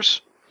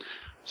creatures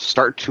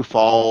start to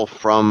fall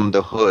from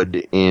the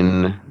hood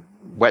in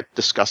wet,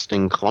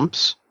 disgusting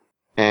clumps.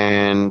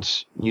 And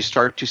you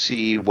start to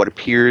see what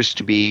appears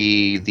to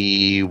be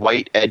the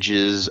white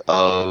edges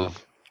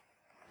of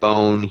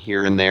bone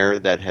here and there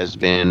that has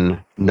been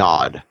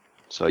gnawed.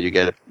 So you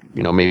get,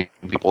 maybe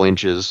a couple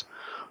inches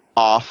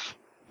off,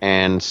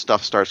 and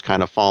stuff starts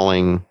kind of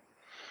falling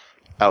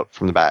out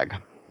from the bag.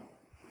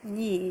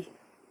 Yee.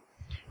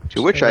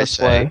 To which I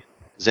say,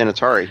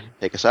 Xanatari,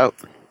 take us out.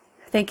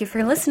 Thank you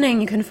for listening.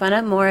 You can find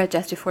out more at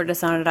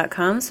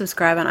deathbefore.com,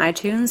 subscribe on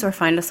iTunes, or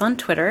find us on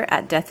Twitter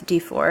at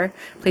DeathD4.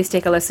 Please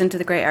take a listen to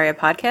the Gray Area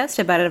podcast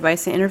about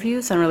advice and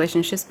interviews on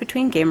relationships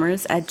between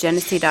gamers at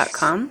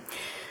Genesee.com.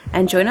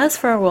 And join us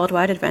for a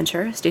worldwide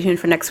adventure. Stay tuned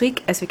for next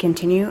week as we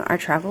continue our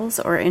travels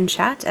or in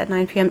chat at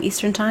 9 p.m.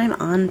 Eastern Time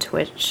on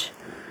Twitch.